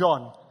Apostle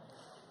John,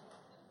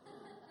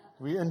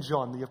 we're in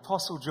John, the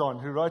Apostle John,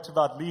 who wrote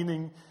about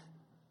leaning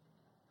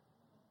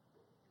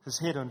his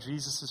head on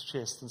Jesus'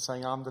 chest and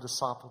saying, I'm the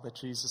disciple that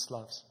Jesus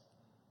loves.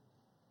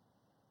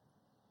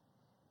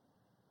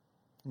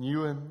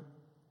 Knew him,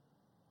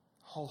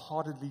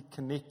 wholeheartedly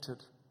connected,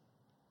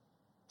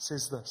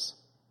 says this.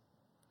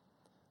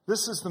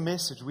 This is the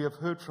message we have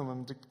heard from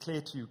him,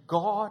 declare to you.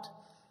 God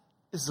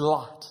is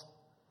light.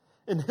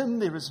 In him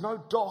there is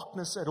no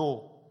darkness at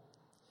all.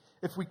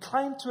 If we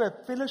claim to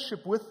have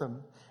fellowship with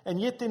him, and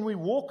yet then we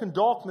walk in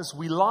darkness,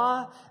 we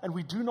lie and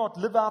we do not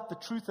live out the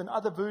truth. In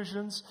other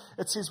versions,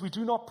 it says we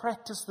do not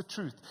practice the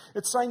truth.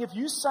 It's saying if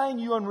you're saying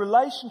you're in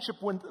relationship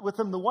with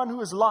him, the one who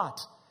is light,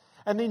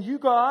 and then you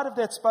go out of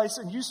that space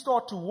and you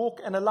start to walk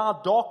and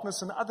allow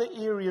darkness in other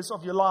areas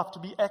of your life to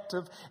be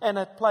active and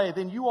at play,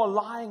 then you are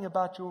lying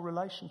about your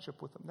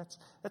relationship with him.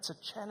 That's a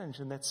challenge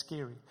and that's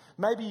scary.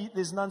 Maybe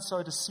there's none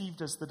so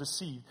deceived as the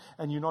deceived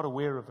and you're not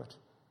aware of it.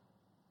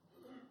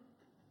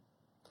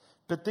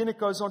 But then it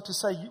goes on to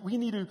say we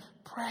need to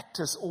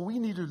practice, or we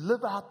need to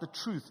live out the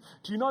truth.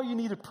 Do you know you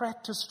need to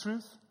practice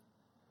truth?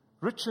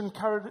 Rich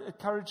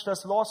encouraged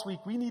us last week.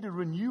 We need to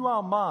renew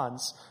our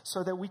minds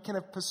so that we can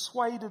have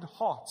persuaded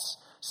hearts,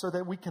 so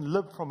that we can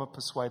live from a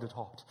persuaded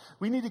heart.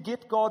 We need to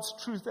get God's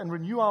truth and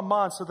renew our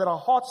minds so that our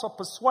hearts are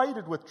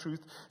persuaded with truth,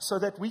 so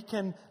that we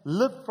can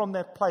live from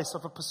that place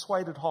of a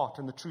persuaded heart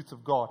and the truth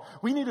of God.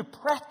 We need to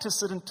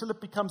practice it until it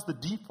becomes the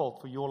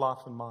default for your life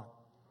and mine.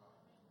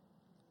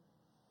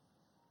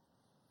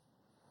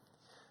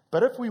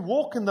 But if we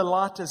walk in the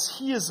light as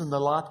he is in the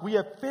light, we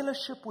have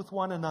fellowship with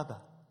one another.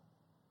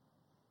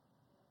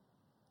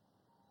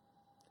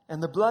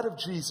 And the blood of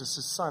Jesus,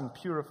 his son,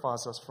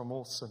 purifies us from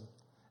all sin.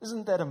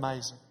 Isn't that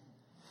amazing?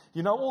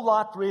 You know, all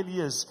light really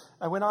is.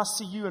 And when I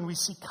see you and we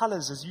see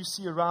colors as you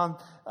see around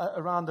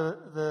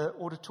the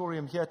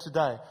auditorium here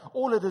today,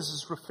 all it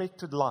is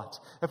reflected light.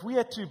 If we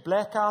had to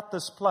black out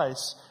this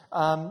place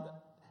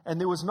and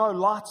there was no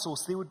light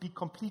source, there would be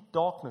complete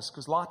darkness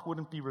because light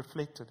wouldn't be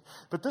reflected.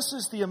 But this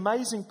is the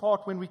amazing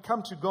part when we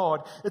come to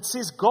God. It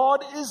says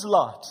God is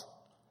light.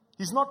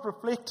 He's not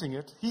reflecting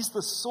it. He's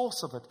the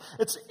source of it.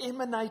 It's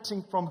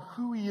emanating from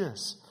who he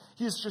is.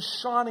 He is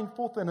just shining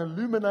forth and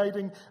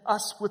illuminating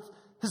us with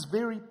his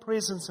very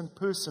presence and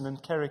person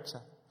and character.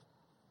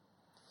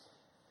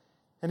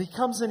 And he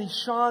comes and he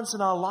shines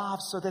in our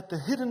lives so that the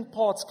hidden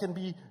parts can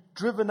be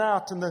driven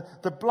out and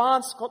the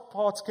blind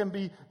parts can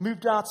be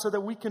moved out so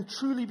that we can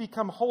truly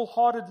become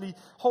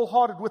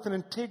wholehearted with an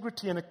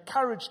integrity and a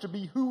courage to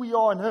be who we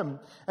are in Him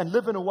and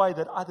live in a way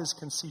that others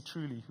can see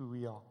truly who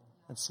we are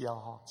and see our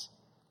hearts.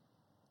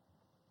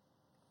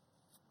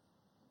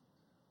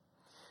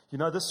 You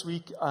know, this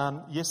week,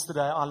 yesterday,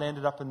 I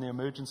landed up in the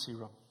emergency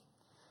room.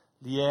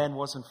 Leanne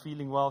wasn't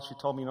feeling well. She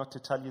told me not to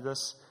tell you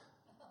this.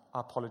 I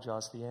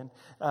apologize, Leanne.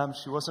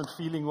 She wasn't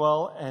feeling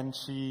well, and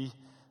she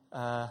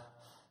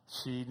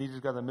needed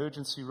to go to the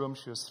emergency room.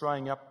 She was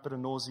throwing up, a bit of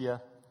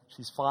nausea.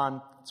 She's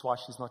fine. That's why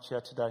she's not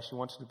here today. She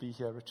wanted to be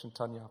here, Rich and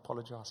Tanya. I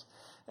apologize.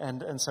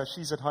 And so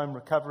she's at home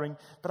recovering.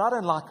 But I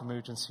don't like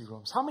emergency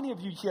rooms. How many of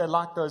you here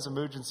like those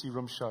emergency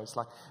room shows,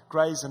 like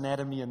Grey's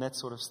Anatomy and that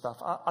sort of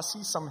stuff? I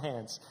see some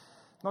hands.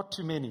 Not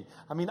too many.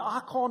 I mean, I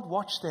can't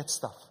watch that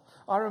stuff.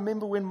 I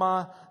remember when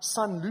my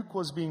son Luke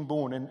was being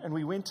born, and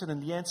we went in,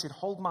 and Leanne said,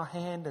 hold my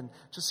hand and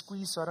just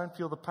squeeze so I don't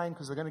feel the pain,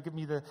 because they're going to give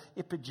me the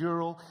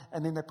epidural.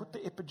 And then they put the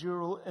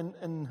epidural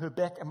in her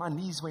back, and my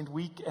knees went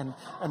weak, and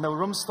the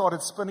room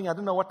started spinning. I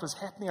didn't know what was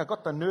happening. I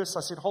got the nurse.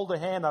 I said, hold her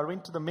hand. I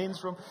went to the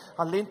men's room.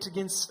 I leant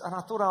against, and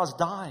I thought I was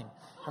dying.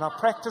 And I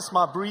practiced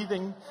my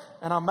breathing,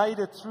 and I made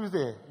it through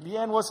there.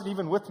 Leanne wasn't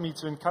even with me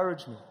to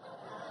encourage me.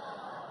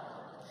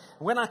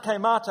 When I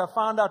came out, I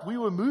found out we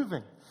were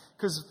moving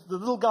because the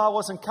little guy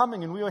wasn't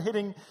coming, and we were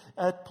heading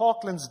at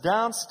Parklands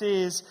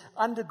downstairs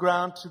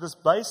underground to this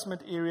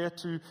basement area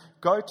to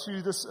go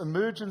to this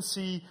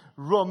emergency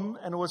room,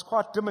 and it was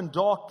quite dim and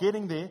dark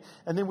getting there.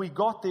 And then we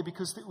got there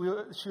because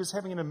she was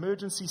having an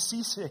emergency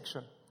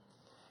C-section.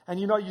 And,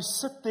 you know, you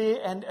sit there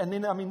and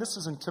then, I mean, this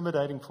is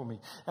intimidating for me.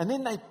 And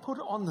then they put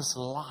on this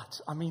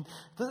light. I mean,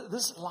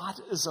 this light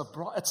is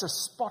it's a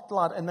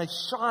spotlight, and they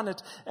shine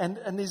it, and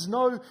there's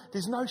no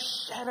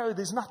shadow,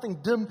 there's nothing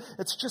dim.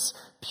 It's just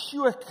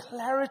pure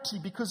clarity,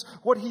 because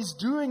what He's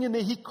doing in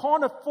there, He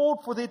can't afford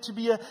for there to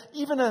be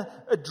even a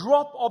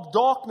drop of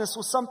darkness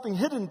or something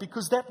hidden,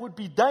 because that would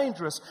be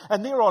dangerous,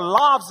 and there are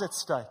lives at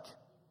stake.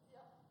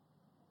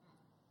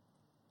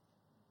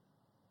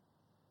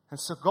 And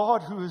so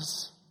God, who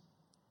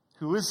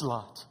is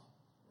light,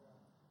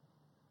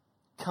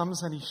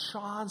 comes and He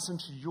shines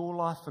into your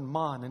life and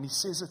mine, and He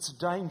says it's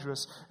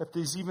dangerous if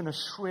there's even a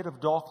shred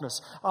of darkness.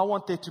 I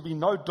want there to be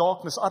no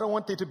darkness. I don't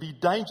want there to be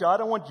danger. I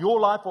don't want your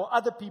life or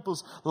other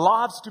people's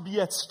lives to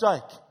be at stake,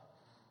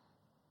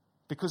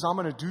 because I'm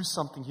going to do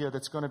something here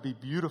that's going to be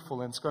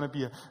beautiful, and it's going to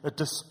be a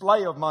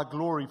display of my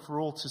glory for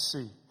all to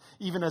see.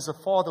 Even as a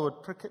father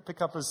would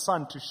pick up his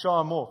son to show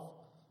him off,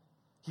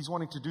 He's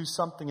wanting to do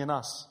something in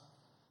us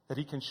that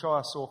He can show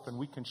us off, and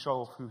we can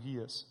show off who He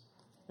is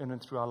in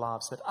and through our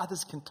lives, that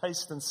others can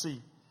taste and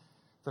see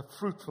the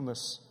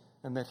fruitfulness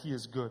and that He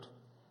is good.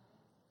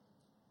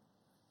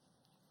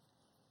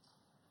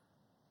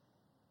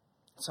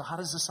 So how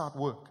does this out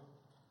work?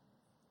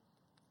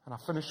 And I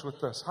finish with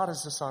this. How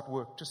does this out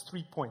work? Just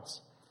 3 points.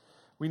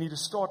 We need to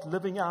start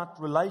living out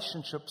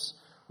relationships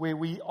where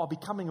we are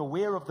becoming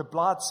aware of the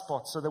blind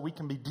spots so that we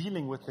can be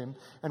dealing with them,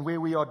 and where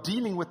we are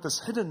dealing with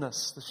this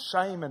hiddenness, the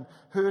shame and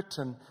hurt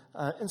and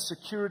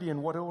insecurity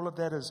and what all of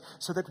that is,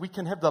 so that we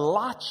can have the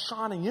light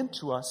shining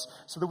into us,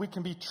 so that we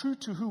can be true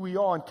to who we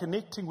are and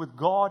connecting with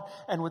God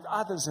and with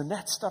others, and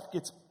that stuff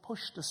gets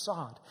pushed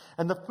aside.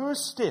 And the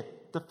first step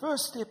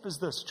is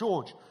this.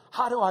 George,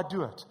 how do I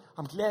do it?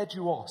 I'm glad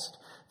you asked.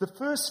 The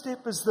first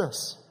step is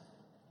this.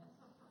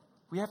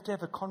 We have to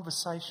have a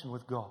conversation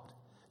with God.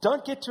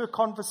 Don't get into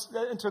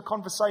a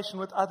conversation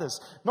with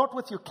others. Not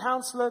with your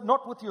counselor,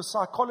 not with your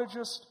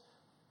psychologist.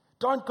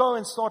 Don't go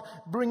and start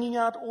bringing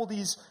out all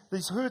these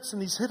hurts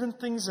and these hidden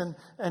things and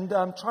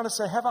trying to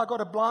say, have I got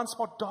a blind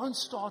spot? Don't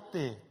start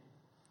there.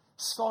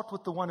 Start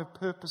with the one who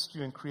purposed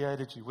you and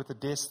created you with a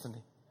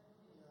destiny.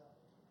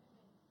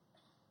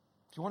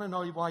 If you want to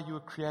know why you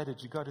were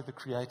created, you go to the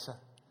Creator.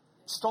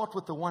 Start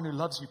with the one who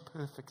loves you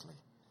perfectly.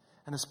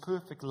 And His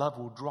perfect love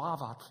will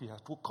drive out fear.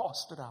 It will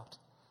cast it out.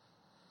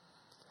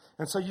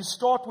 And so you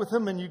start with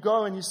Him, and you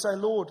go and you say,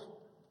 Lord,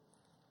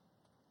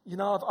 you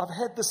know, I've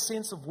had this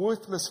sense of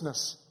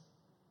worthlessness.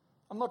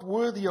 I'm not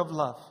worthy of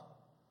love.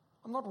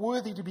 I'm not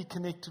worthy to be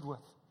connected with.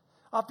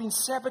 I've been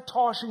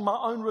sabotaging my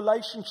own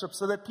relationships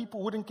so that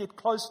people wouldn't get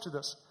close to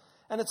this.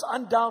 And it's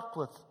undealt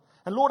with.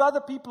 And Lord,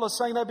 other people are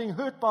saying they're being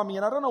hurt by me,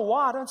 and I don't know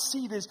why. I don't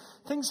see there's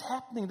things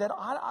happening that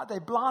they're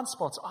blind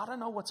spots. I don't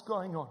know what's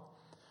going on.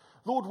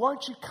 Lord,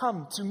 won't you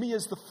come to me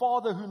as the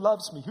Father who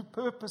loves me, who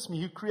purposed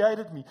me, who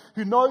created me,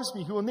 who knows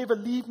me, who will never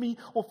leave me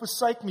or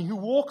forsake me, who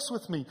walks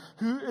with me,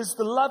 who is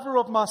the lover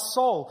of my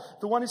soul,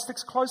 the one who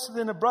sticks closer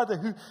than a brother,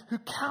 who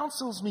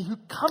counsels me, who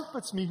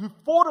comforts me, who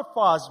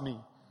fortifies me,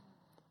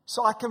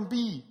 so I can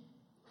be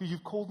who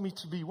you've called me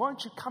to be.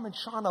 Won't you come and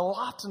shine a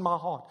light in my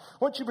heart?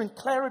 Won't you bring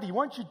clarity?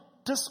 Won't you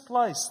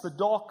displace the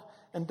dark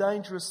and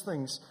dangerous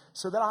things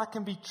so that I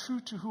can be true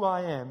to who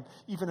I am,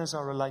 even as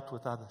I relate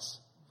with others?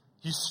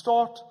 You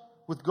start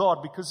with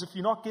God, because if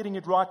you're not getting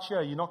it right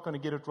here, you're not going to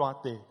get it right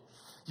there.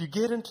 You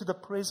get into the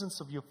presence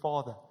of your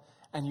Father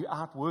and you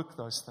outwork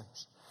those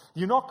things.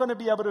 You're not going to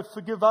be able to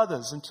forgive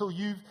others until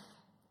you've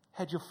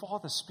had your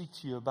Father speak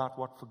to you about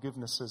what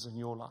forgiveness is in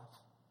your life?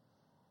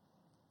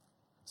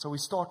 So we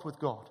start with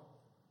God.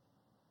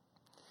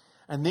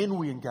 And then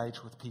we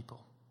engage with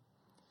people.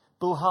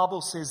 Bill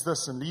Hybels says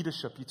this in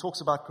leadership. He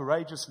talks about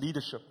courageous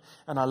leadership.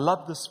 And I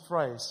love this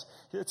phrase.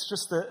 It's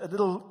just a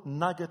little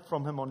nugget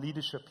from him on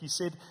leadership. He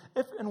said,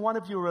 if in one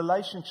of your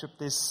relationships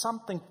there's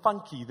something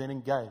funky, then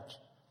engage.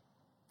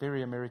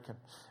 Very American.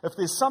 If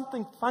there's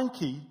something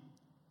funky,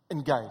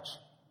 engage.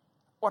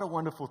 What a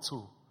wonderful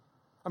tool.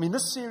 I mean,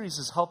 this series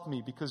has helped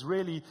me because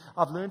really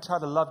I've learned how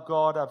to love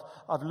God.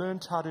 I've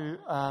learned how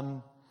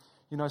to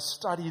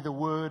study the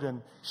Word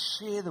and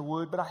share the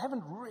Word, but I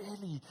haven't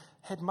really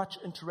had much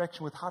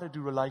interaction with how to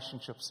do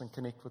relationships and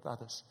connect with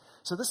others.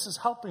 So this is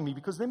helping me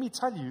because let me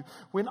tell you,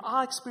 when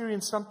I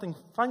experience something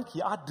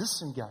funky, I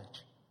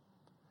disengage.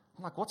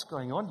 I'm like, what's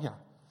going on here?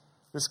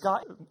 This guy,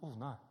 oh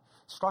no,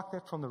 strike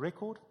that from the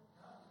record.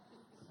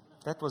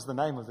 That was the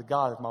name of the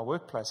guy at my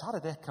workplace. How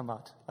did that come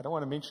out? I don't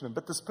want to mention him,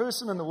 but this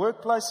person in the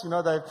workplace,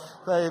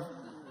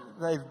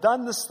 they've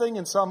done this thing,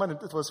 and so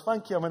it was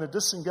funky. I'm going to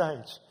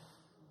disengage.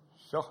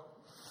 Sure.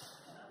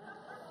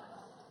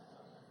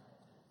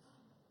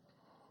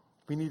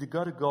 We need to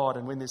go to God,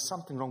 and when there's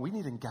something wrong, we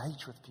need to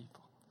engage with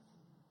people.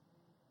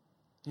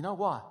 You know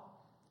why?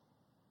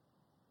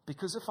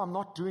 Because if I'm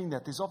not doing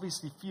that, there's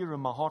obviously fear in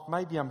my heart.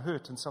 Maybe I'm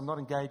hurt, and so I'm not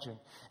engaging.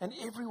 And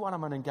everyone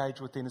I'm going to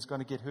engage with then is going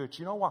to get hurt.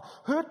 You know why?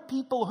 Hurt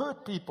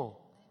people.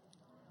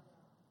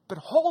 But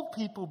whole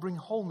people bring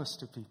wholeness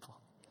to people.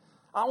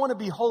 I want to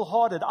be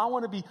wholehearted. I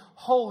want to be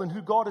whole in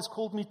who God has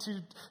called me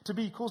to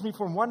be. He calls me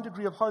from one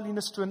degree of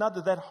holiness to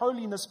another. That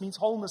holiness means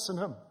wholeness in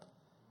Him.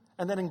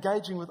 And then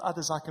engaging with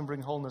others, I can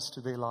bring wholeness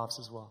to their lives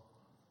as well.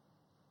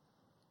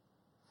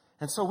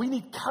 And so we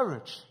need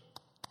courage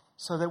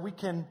so that we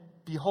can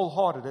be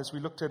wholehearted, as we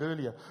looked at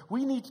earlier.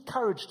 We need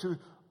courage to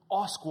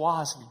ask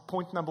wisely.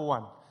 Point number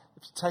one.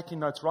 If you're taking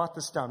notes, write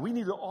this down. We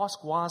need to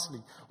ask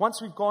wisely.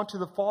 Once we've gone to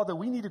the Father,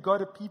 we need to go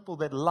to people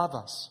that love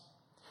us.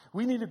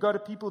 We need to go to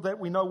people that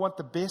we know want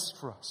the best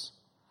for us.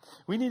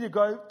 We need to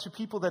go to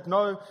people that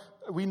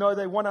we know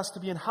they want us to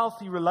be in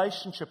healthy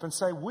relationship and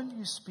say, will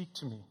you speak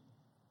to me?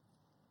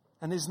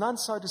 And there's none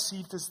so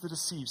deceived as the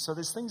deceived. So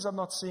there's things I'm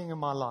not seeing in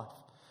my life.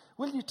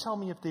 Will you tell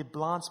me if there are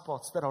blind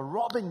spots that are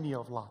robbing me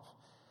of life?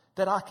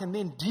 That I can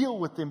then deal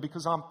with them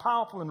because I'm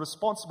powerful and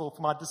responsible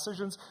for my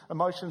decisions,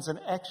 emotions, and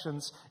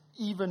actions.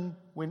 Even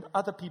when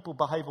other people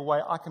behave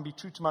away, I can be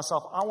true to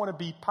myself. I want to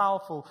be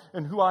powerful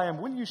in who I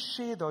am. Will you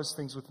share those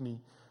things with me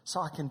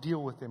so I can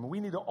deal with them? And we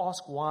need to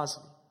ask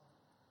wisely.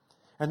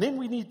 And then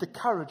we need the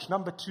courage,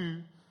 number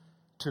two,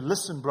 to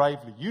listen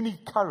bravely. You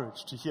need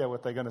courage to hear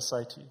what they're going to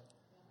say to you.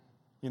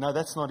 You know,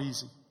 that's not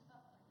easy.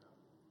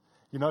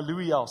 You know,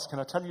 Louis Else. Can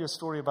I tell you a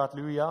story about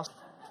Louis Else?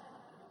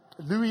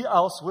 Louis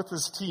Else with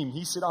his team,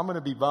 he said, I'm going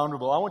to be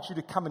vulnerable. I want you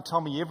to come and tell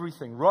me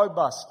everything.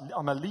 Robust.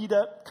 I'm a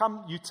leader.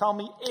 Come, you tell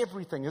me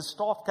everything. His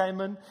staff came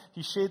in.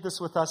 He shared this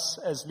with us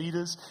as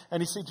leaders.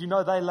 And he said,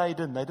 they laid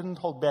in. They didn't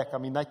hold back. I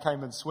mean, they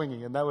came in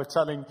swinging. And they were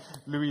telling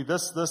Louis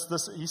this.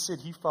 He said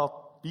he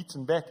felt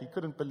beaten back. He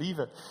couldn't believe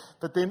it.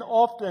 But then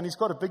and he's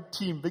got a big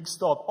team, big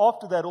staff.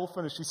 After that all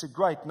finished, he said,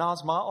 great,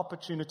 now's my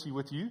opportunity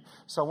with you.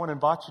 So I want to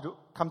invite you to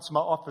come to my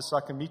office so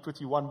I can meet with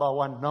you one by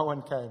one. No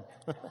one came.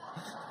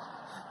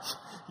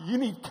 You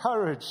need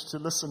courage to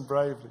listen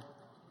bravely.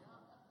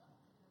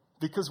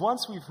 Because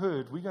once we've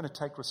heard, we're going to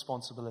take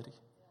responsibility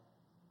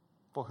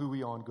for who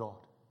we are in God.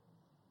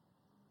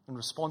 In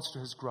response to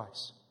His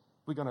grace.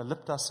 We're going to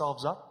lift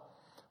ourselves up.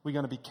 We're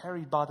going to be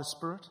carried by the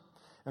Spirit.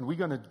 And we're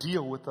going to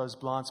deal with those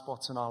blind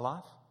spots in our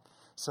life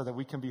so that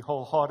we can be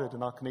wholehearted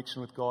in our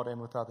connection with God and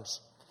with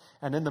others.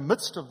 And in the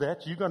midst of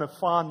that, you're going to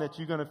find that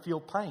you're going to feel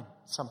pain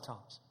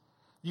sometimes.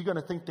 You're going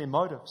to think there are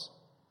motives.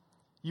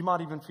 You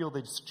might even feel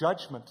there's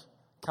judgment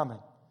coming.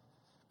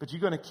 But you're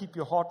going to keep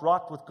your heart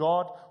right with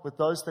God, with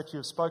those that you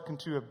have spoken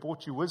to have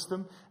brought you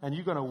wisdom, and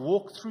you're going to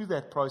walk through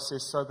that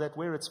process so that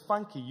where it's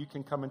funky, you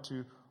can come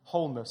into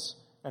wholeness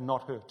and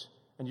not hurt.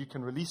 And you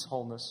can release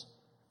wholeness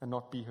and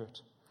not be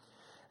hurt.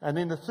 And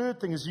then the third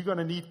thing is you're going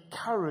to need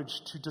courage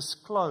to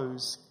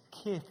disclose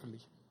carefully.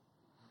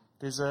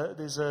 There's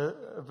a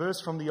verse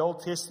from the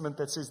Old Testament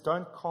that says,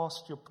 don't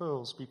cast your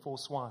pearls before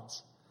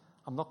swines.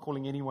 I'm not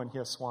calling anyone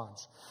here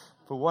swines.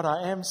 But what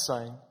I am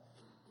saying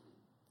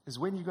is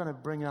when you're going to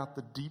bring out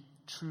the deep,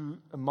 true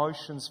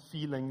emotions,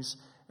 feelings,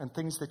 and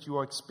things that you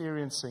are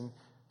experiencing,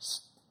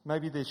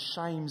 maybe there's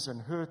shames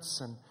and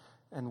hurts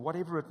and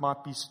whatever it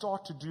might be,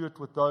 start to do it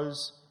with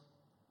those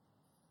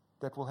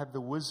that will have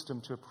the wisdom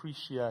to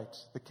appreciate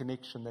the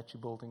connection that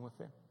you're building with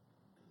them.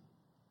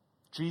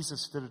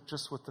 Jesus did it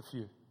just with the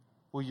few.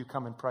 Will you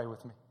come and pray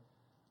with me?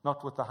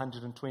 Not with the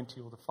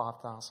 120 or the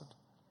 5,000.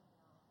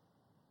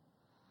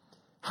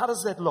 How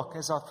does that look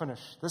as I finish?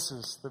 This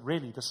is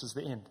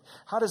the end.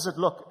 How does it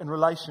look in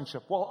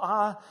relationship?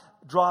 Well,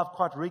 drive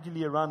quite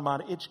regularly around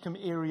Mount Edgecombe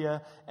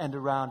area and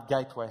around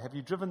Gateway. Have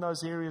you driven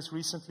those areas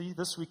recently?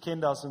 This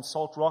weekend I was in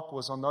Salt Rock,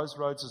 was on those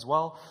roads as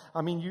well.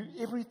 I mean,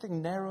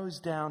 everything narrows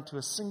down to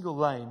a single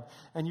lane,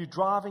 and you're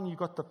driving, you've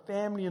got the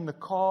family in the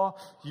car,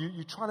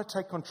 you're trying to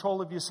take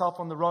control of yourself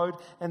on the road,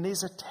 and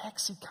there's a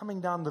taxi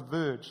coming down the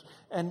verge,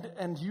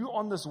 and you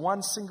on this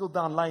one single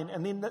down lane,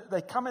 and then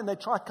they come in, they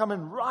try to come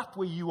in right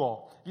where you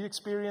are. Have you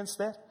experienced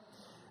that?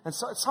 And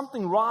so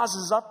something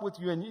rises up with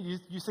you, and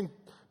you think,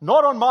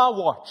 not on my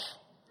watch.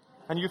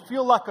 And you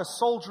feel like a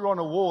soldier on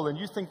a wall, and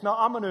you think, no,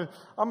 I'm going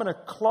to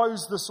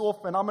close this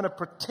off, and I'm going to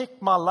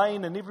protect my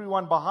lane and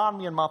everyone behind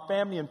me and my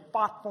family and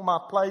fight for my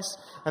place.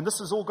 And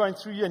this is all going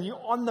through you, and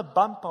you're on the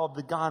bumper of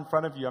the guy in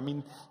front of you. I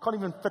mean, can't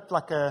even fit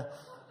like a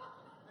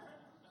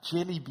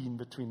jelly bean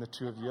between the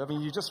two of you. I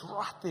mean, you're just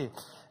right there.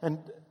 And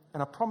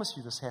I promise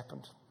you this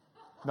happened.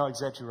 No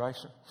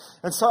exaggeration.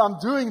 And so I'm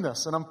doing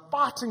this, and I'm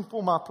fighting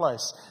for my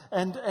place.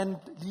 And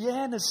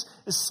Leanne is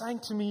saying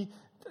to me,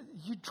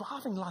 you're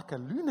driving like a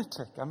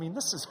lunatic. I mean,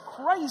 this is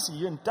crazy.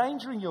 You're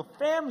endangering your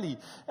family.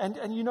 And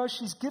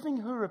she's giving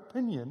her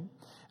opinion,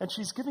 and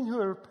she's giving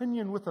her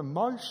opinion with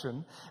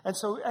emotion. And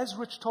so, as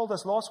Rich told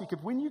us last week,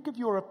 if when you give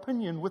your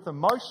opinion with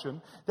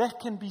emotion, that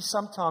can be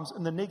sometimes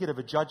in the negative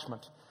a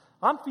judgment.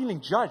 I'm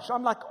feeling judged.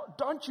 I'm like,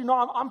 don't you know,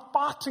 I'm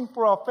fighting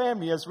for our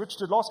family, as Rich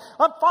did last.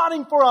 I'm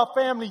fighting for our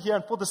family here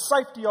and for the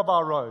safety of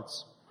our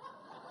roads.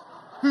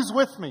 Who's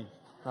with me?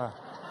 No.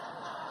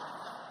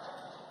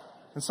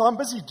 And so I'm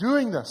busy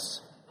doing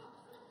this.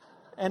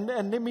 And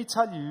let me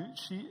tell you,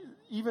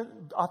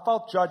 I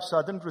felt judged, so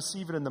I didn't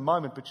receive it in the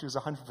moment, but she was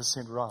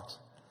 100% right.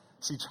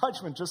 See,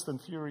 judgment just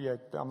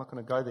infuriates. I'm not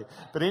going to go there.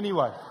 But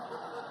anyway.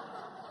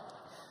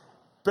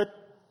 But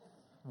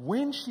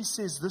when she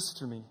says this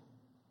to me,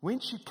 when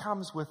she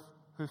comes with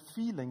her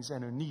feelings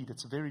and her need,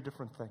 it's a very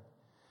different thing.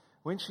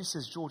 When she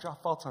says, George, I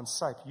felt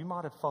unsafe. You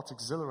might have felt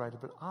exhilarated,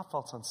 but I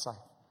felt unsafe.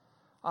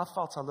 I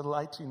felt our little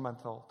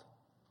 18-month-old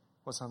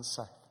was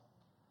unsafe.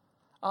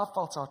 I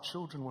felt our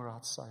children were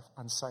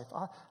unsafe.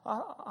 I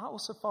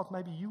also felt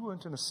maybe you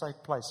weren't in a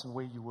safe place in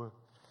where you were.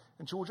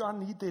 And George, I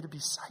need there to be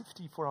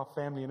safety for our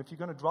family. And if you're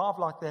going to drive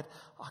like that,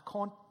 I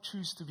can't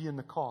choose to be in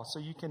the car. So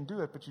you can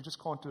do it, but you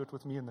just can't do it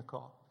with me in the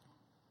car.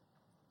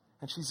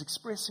 And she's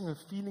expressing her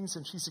feelings,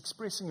 and she's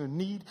expressing her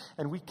need,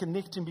 and we're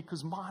connecting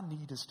because my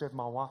need is to have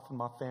my wife and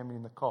my family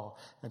in the car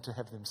and to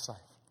have them safe.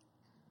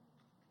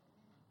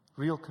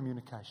 Real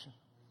communication.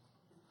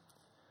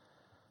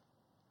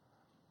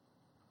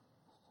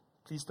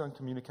 Please don't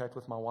communicate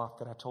with my wife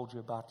that I told you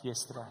about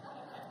yesterday.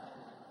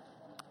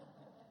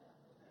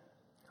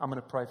 I'm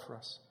going to pray for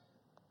us.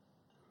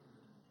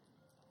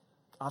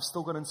 I've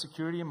still got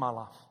insecurity in my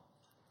life.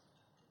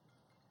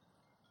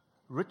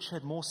 Rich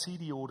had more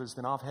CD orders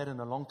than I've had in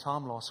a long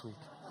time last week.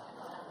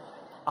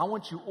 I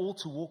want you all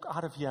to walk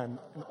out of here and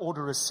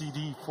order a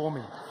CD for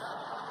me.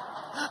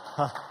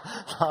 No,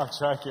 I'm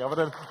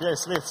joking.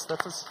 Yes,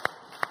 let's.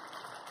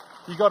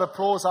 You got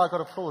applause, I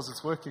got applause.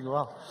 It's working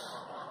well.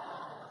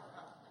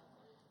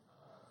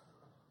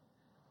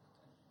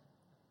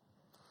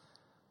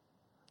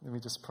 Let me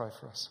just pray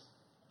for us.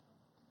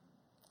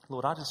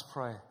 Lord, I just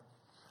pray.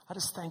 I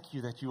just thank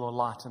you that you are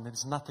light and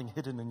there's nothing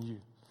hidden in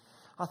you.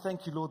 I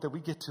thank you, Lord, that we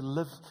get to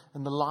live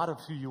in the light of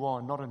who you are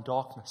and not in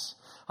darkness.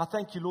 I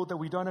thank you, Lord, that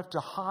we don't have to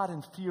hide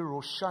in fear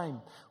or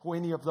shame or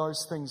any of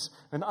those things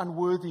and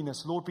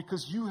unworthiness, Lord,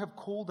 because you have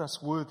called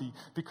us worthy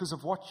because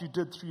of what you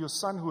did through your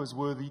Son who is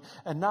worthy.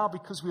 And now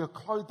because we are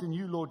clothed in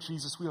you, Lord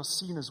Jesus, we are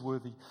seen as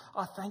worthy.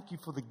 I thank you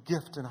for the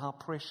gift and how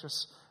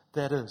precious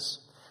that is.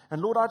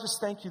 And Lord, I just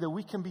thank you that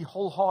we can be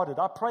wholehearted.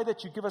 I pray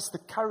that you give us the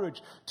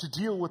courage to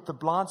deal with the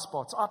blind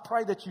spots. I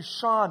pray that you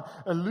shine,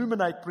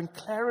 illuminate, bring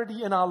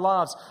clarity in our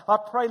lives. I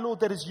pray, Lord,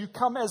 that as you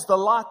come as the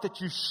light,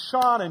 that you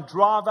shine and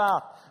drive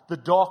out the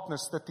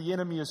darkness that the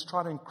enemy is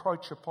trying to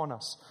encroach upon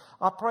us.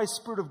 I pray,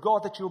 Spirit of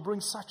God, that you'll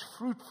bring such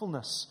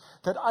fruitfulness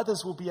that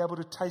others will be able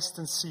to taste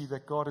and see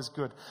that God is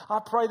good. I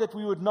pray that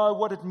we would know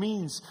what it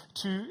means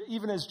to,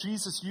 even as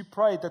Jesus, you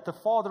prayed that the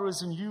Father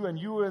is in you and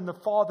you are in the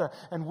Father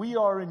and we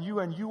are in you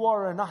and you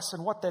are in us,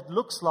 and what that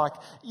looks like,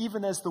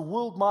 even as the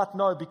world might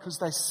know because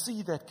they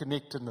see that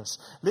connectedness.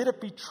 Let it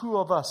be true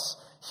of us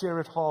here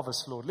at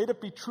Harvest, Lord. Let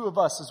it be true of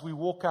us as we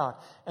walk out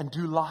and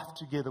do life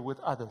together with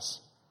others.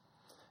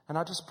 And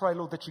I just pray,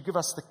 Lord, that you give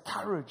us the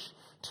courage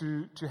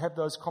to have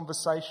those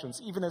conversations,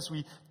 even as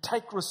we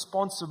take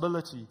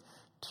responsibility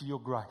to your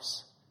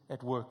grace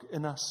at work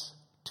in us,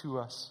 to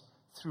us,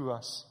 through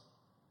us,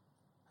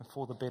 and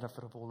for the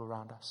benefit of all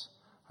around us.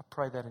 I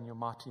pray that in your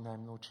mighty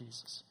name, Lord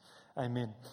Jesus. Amen.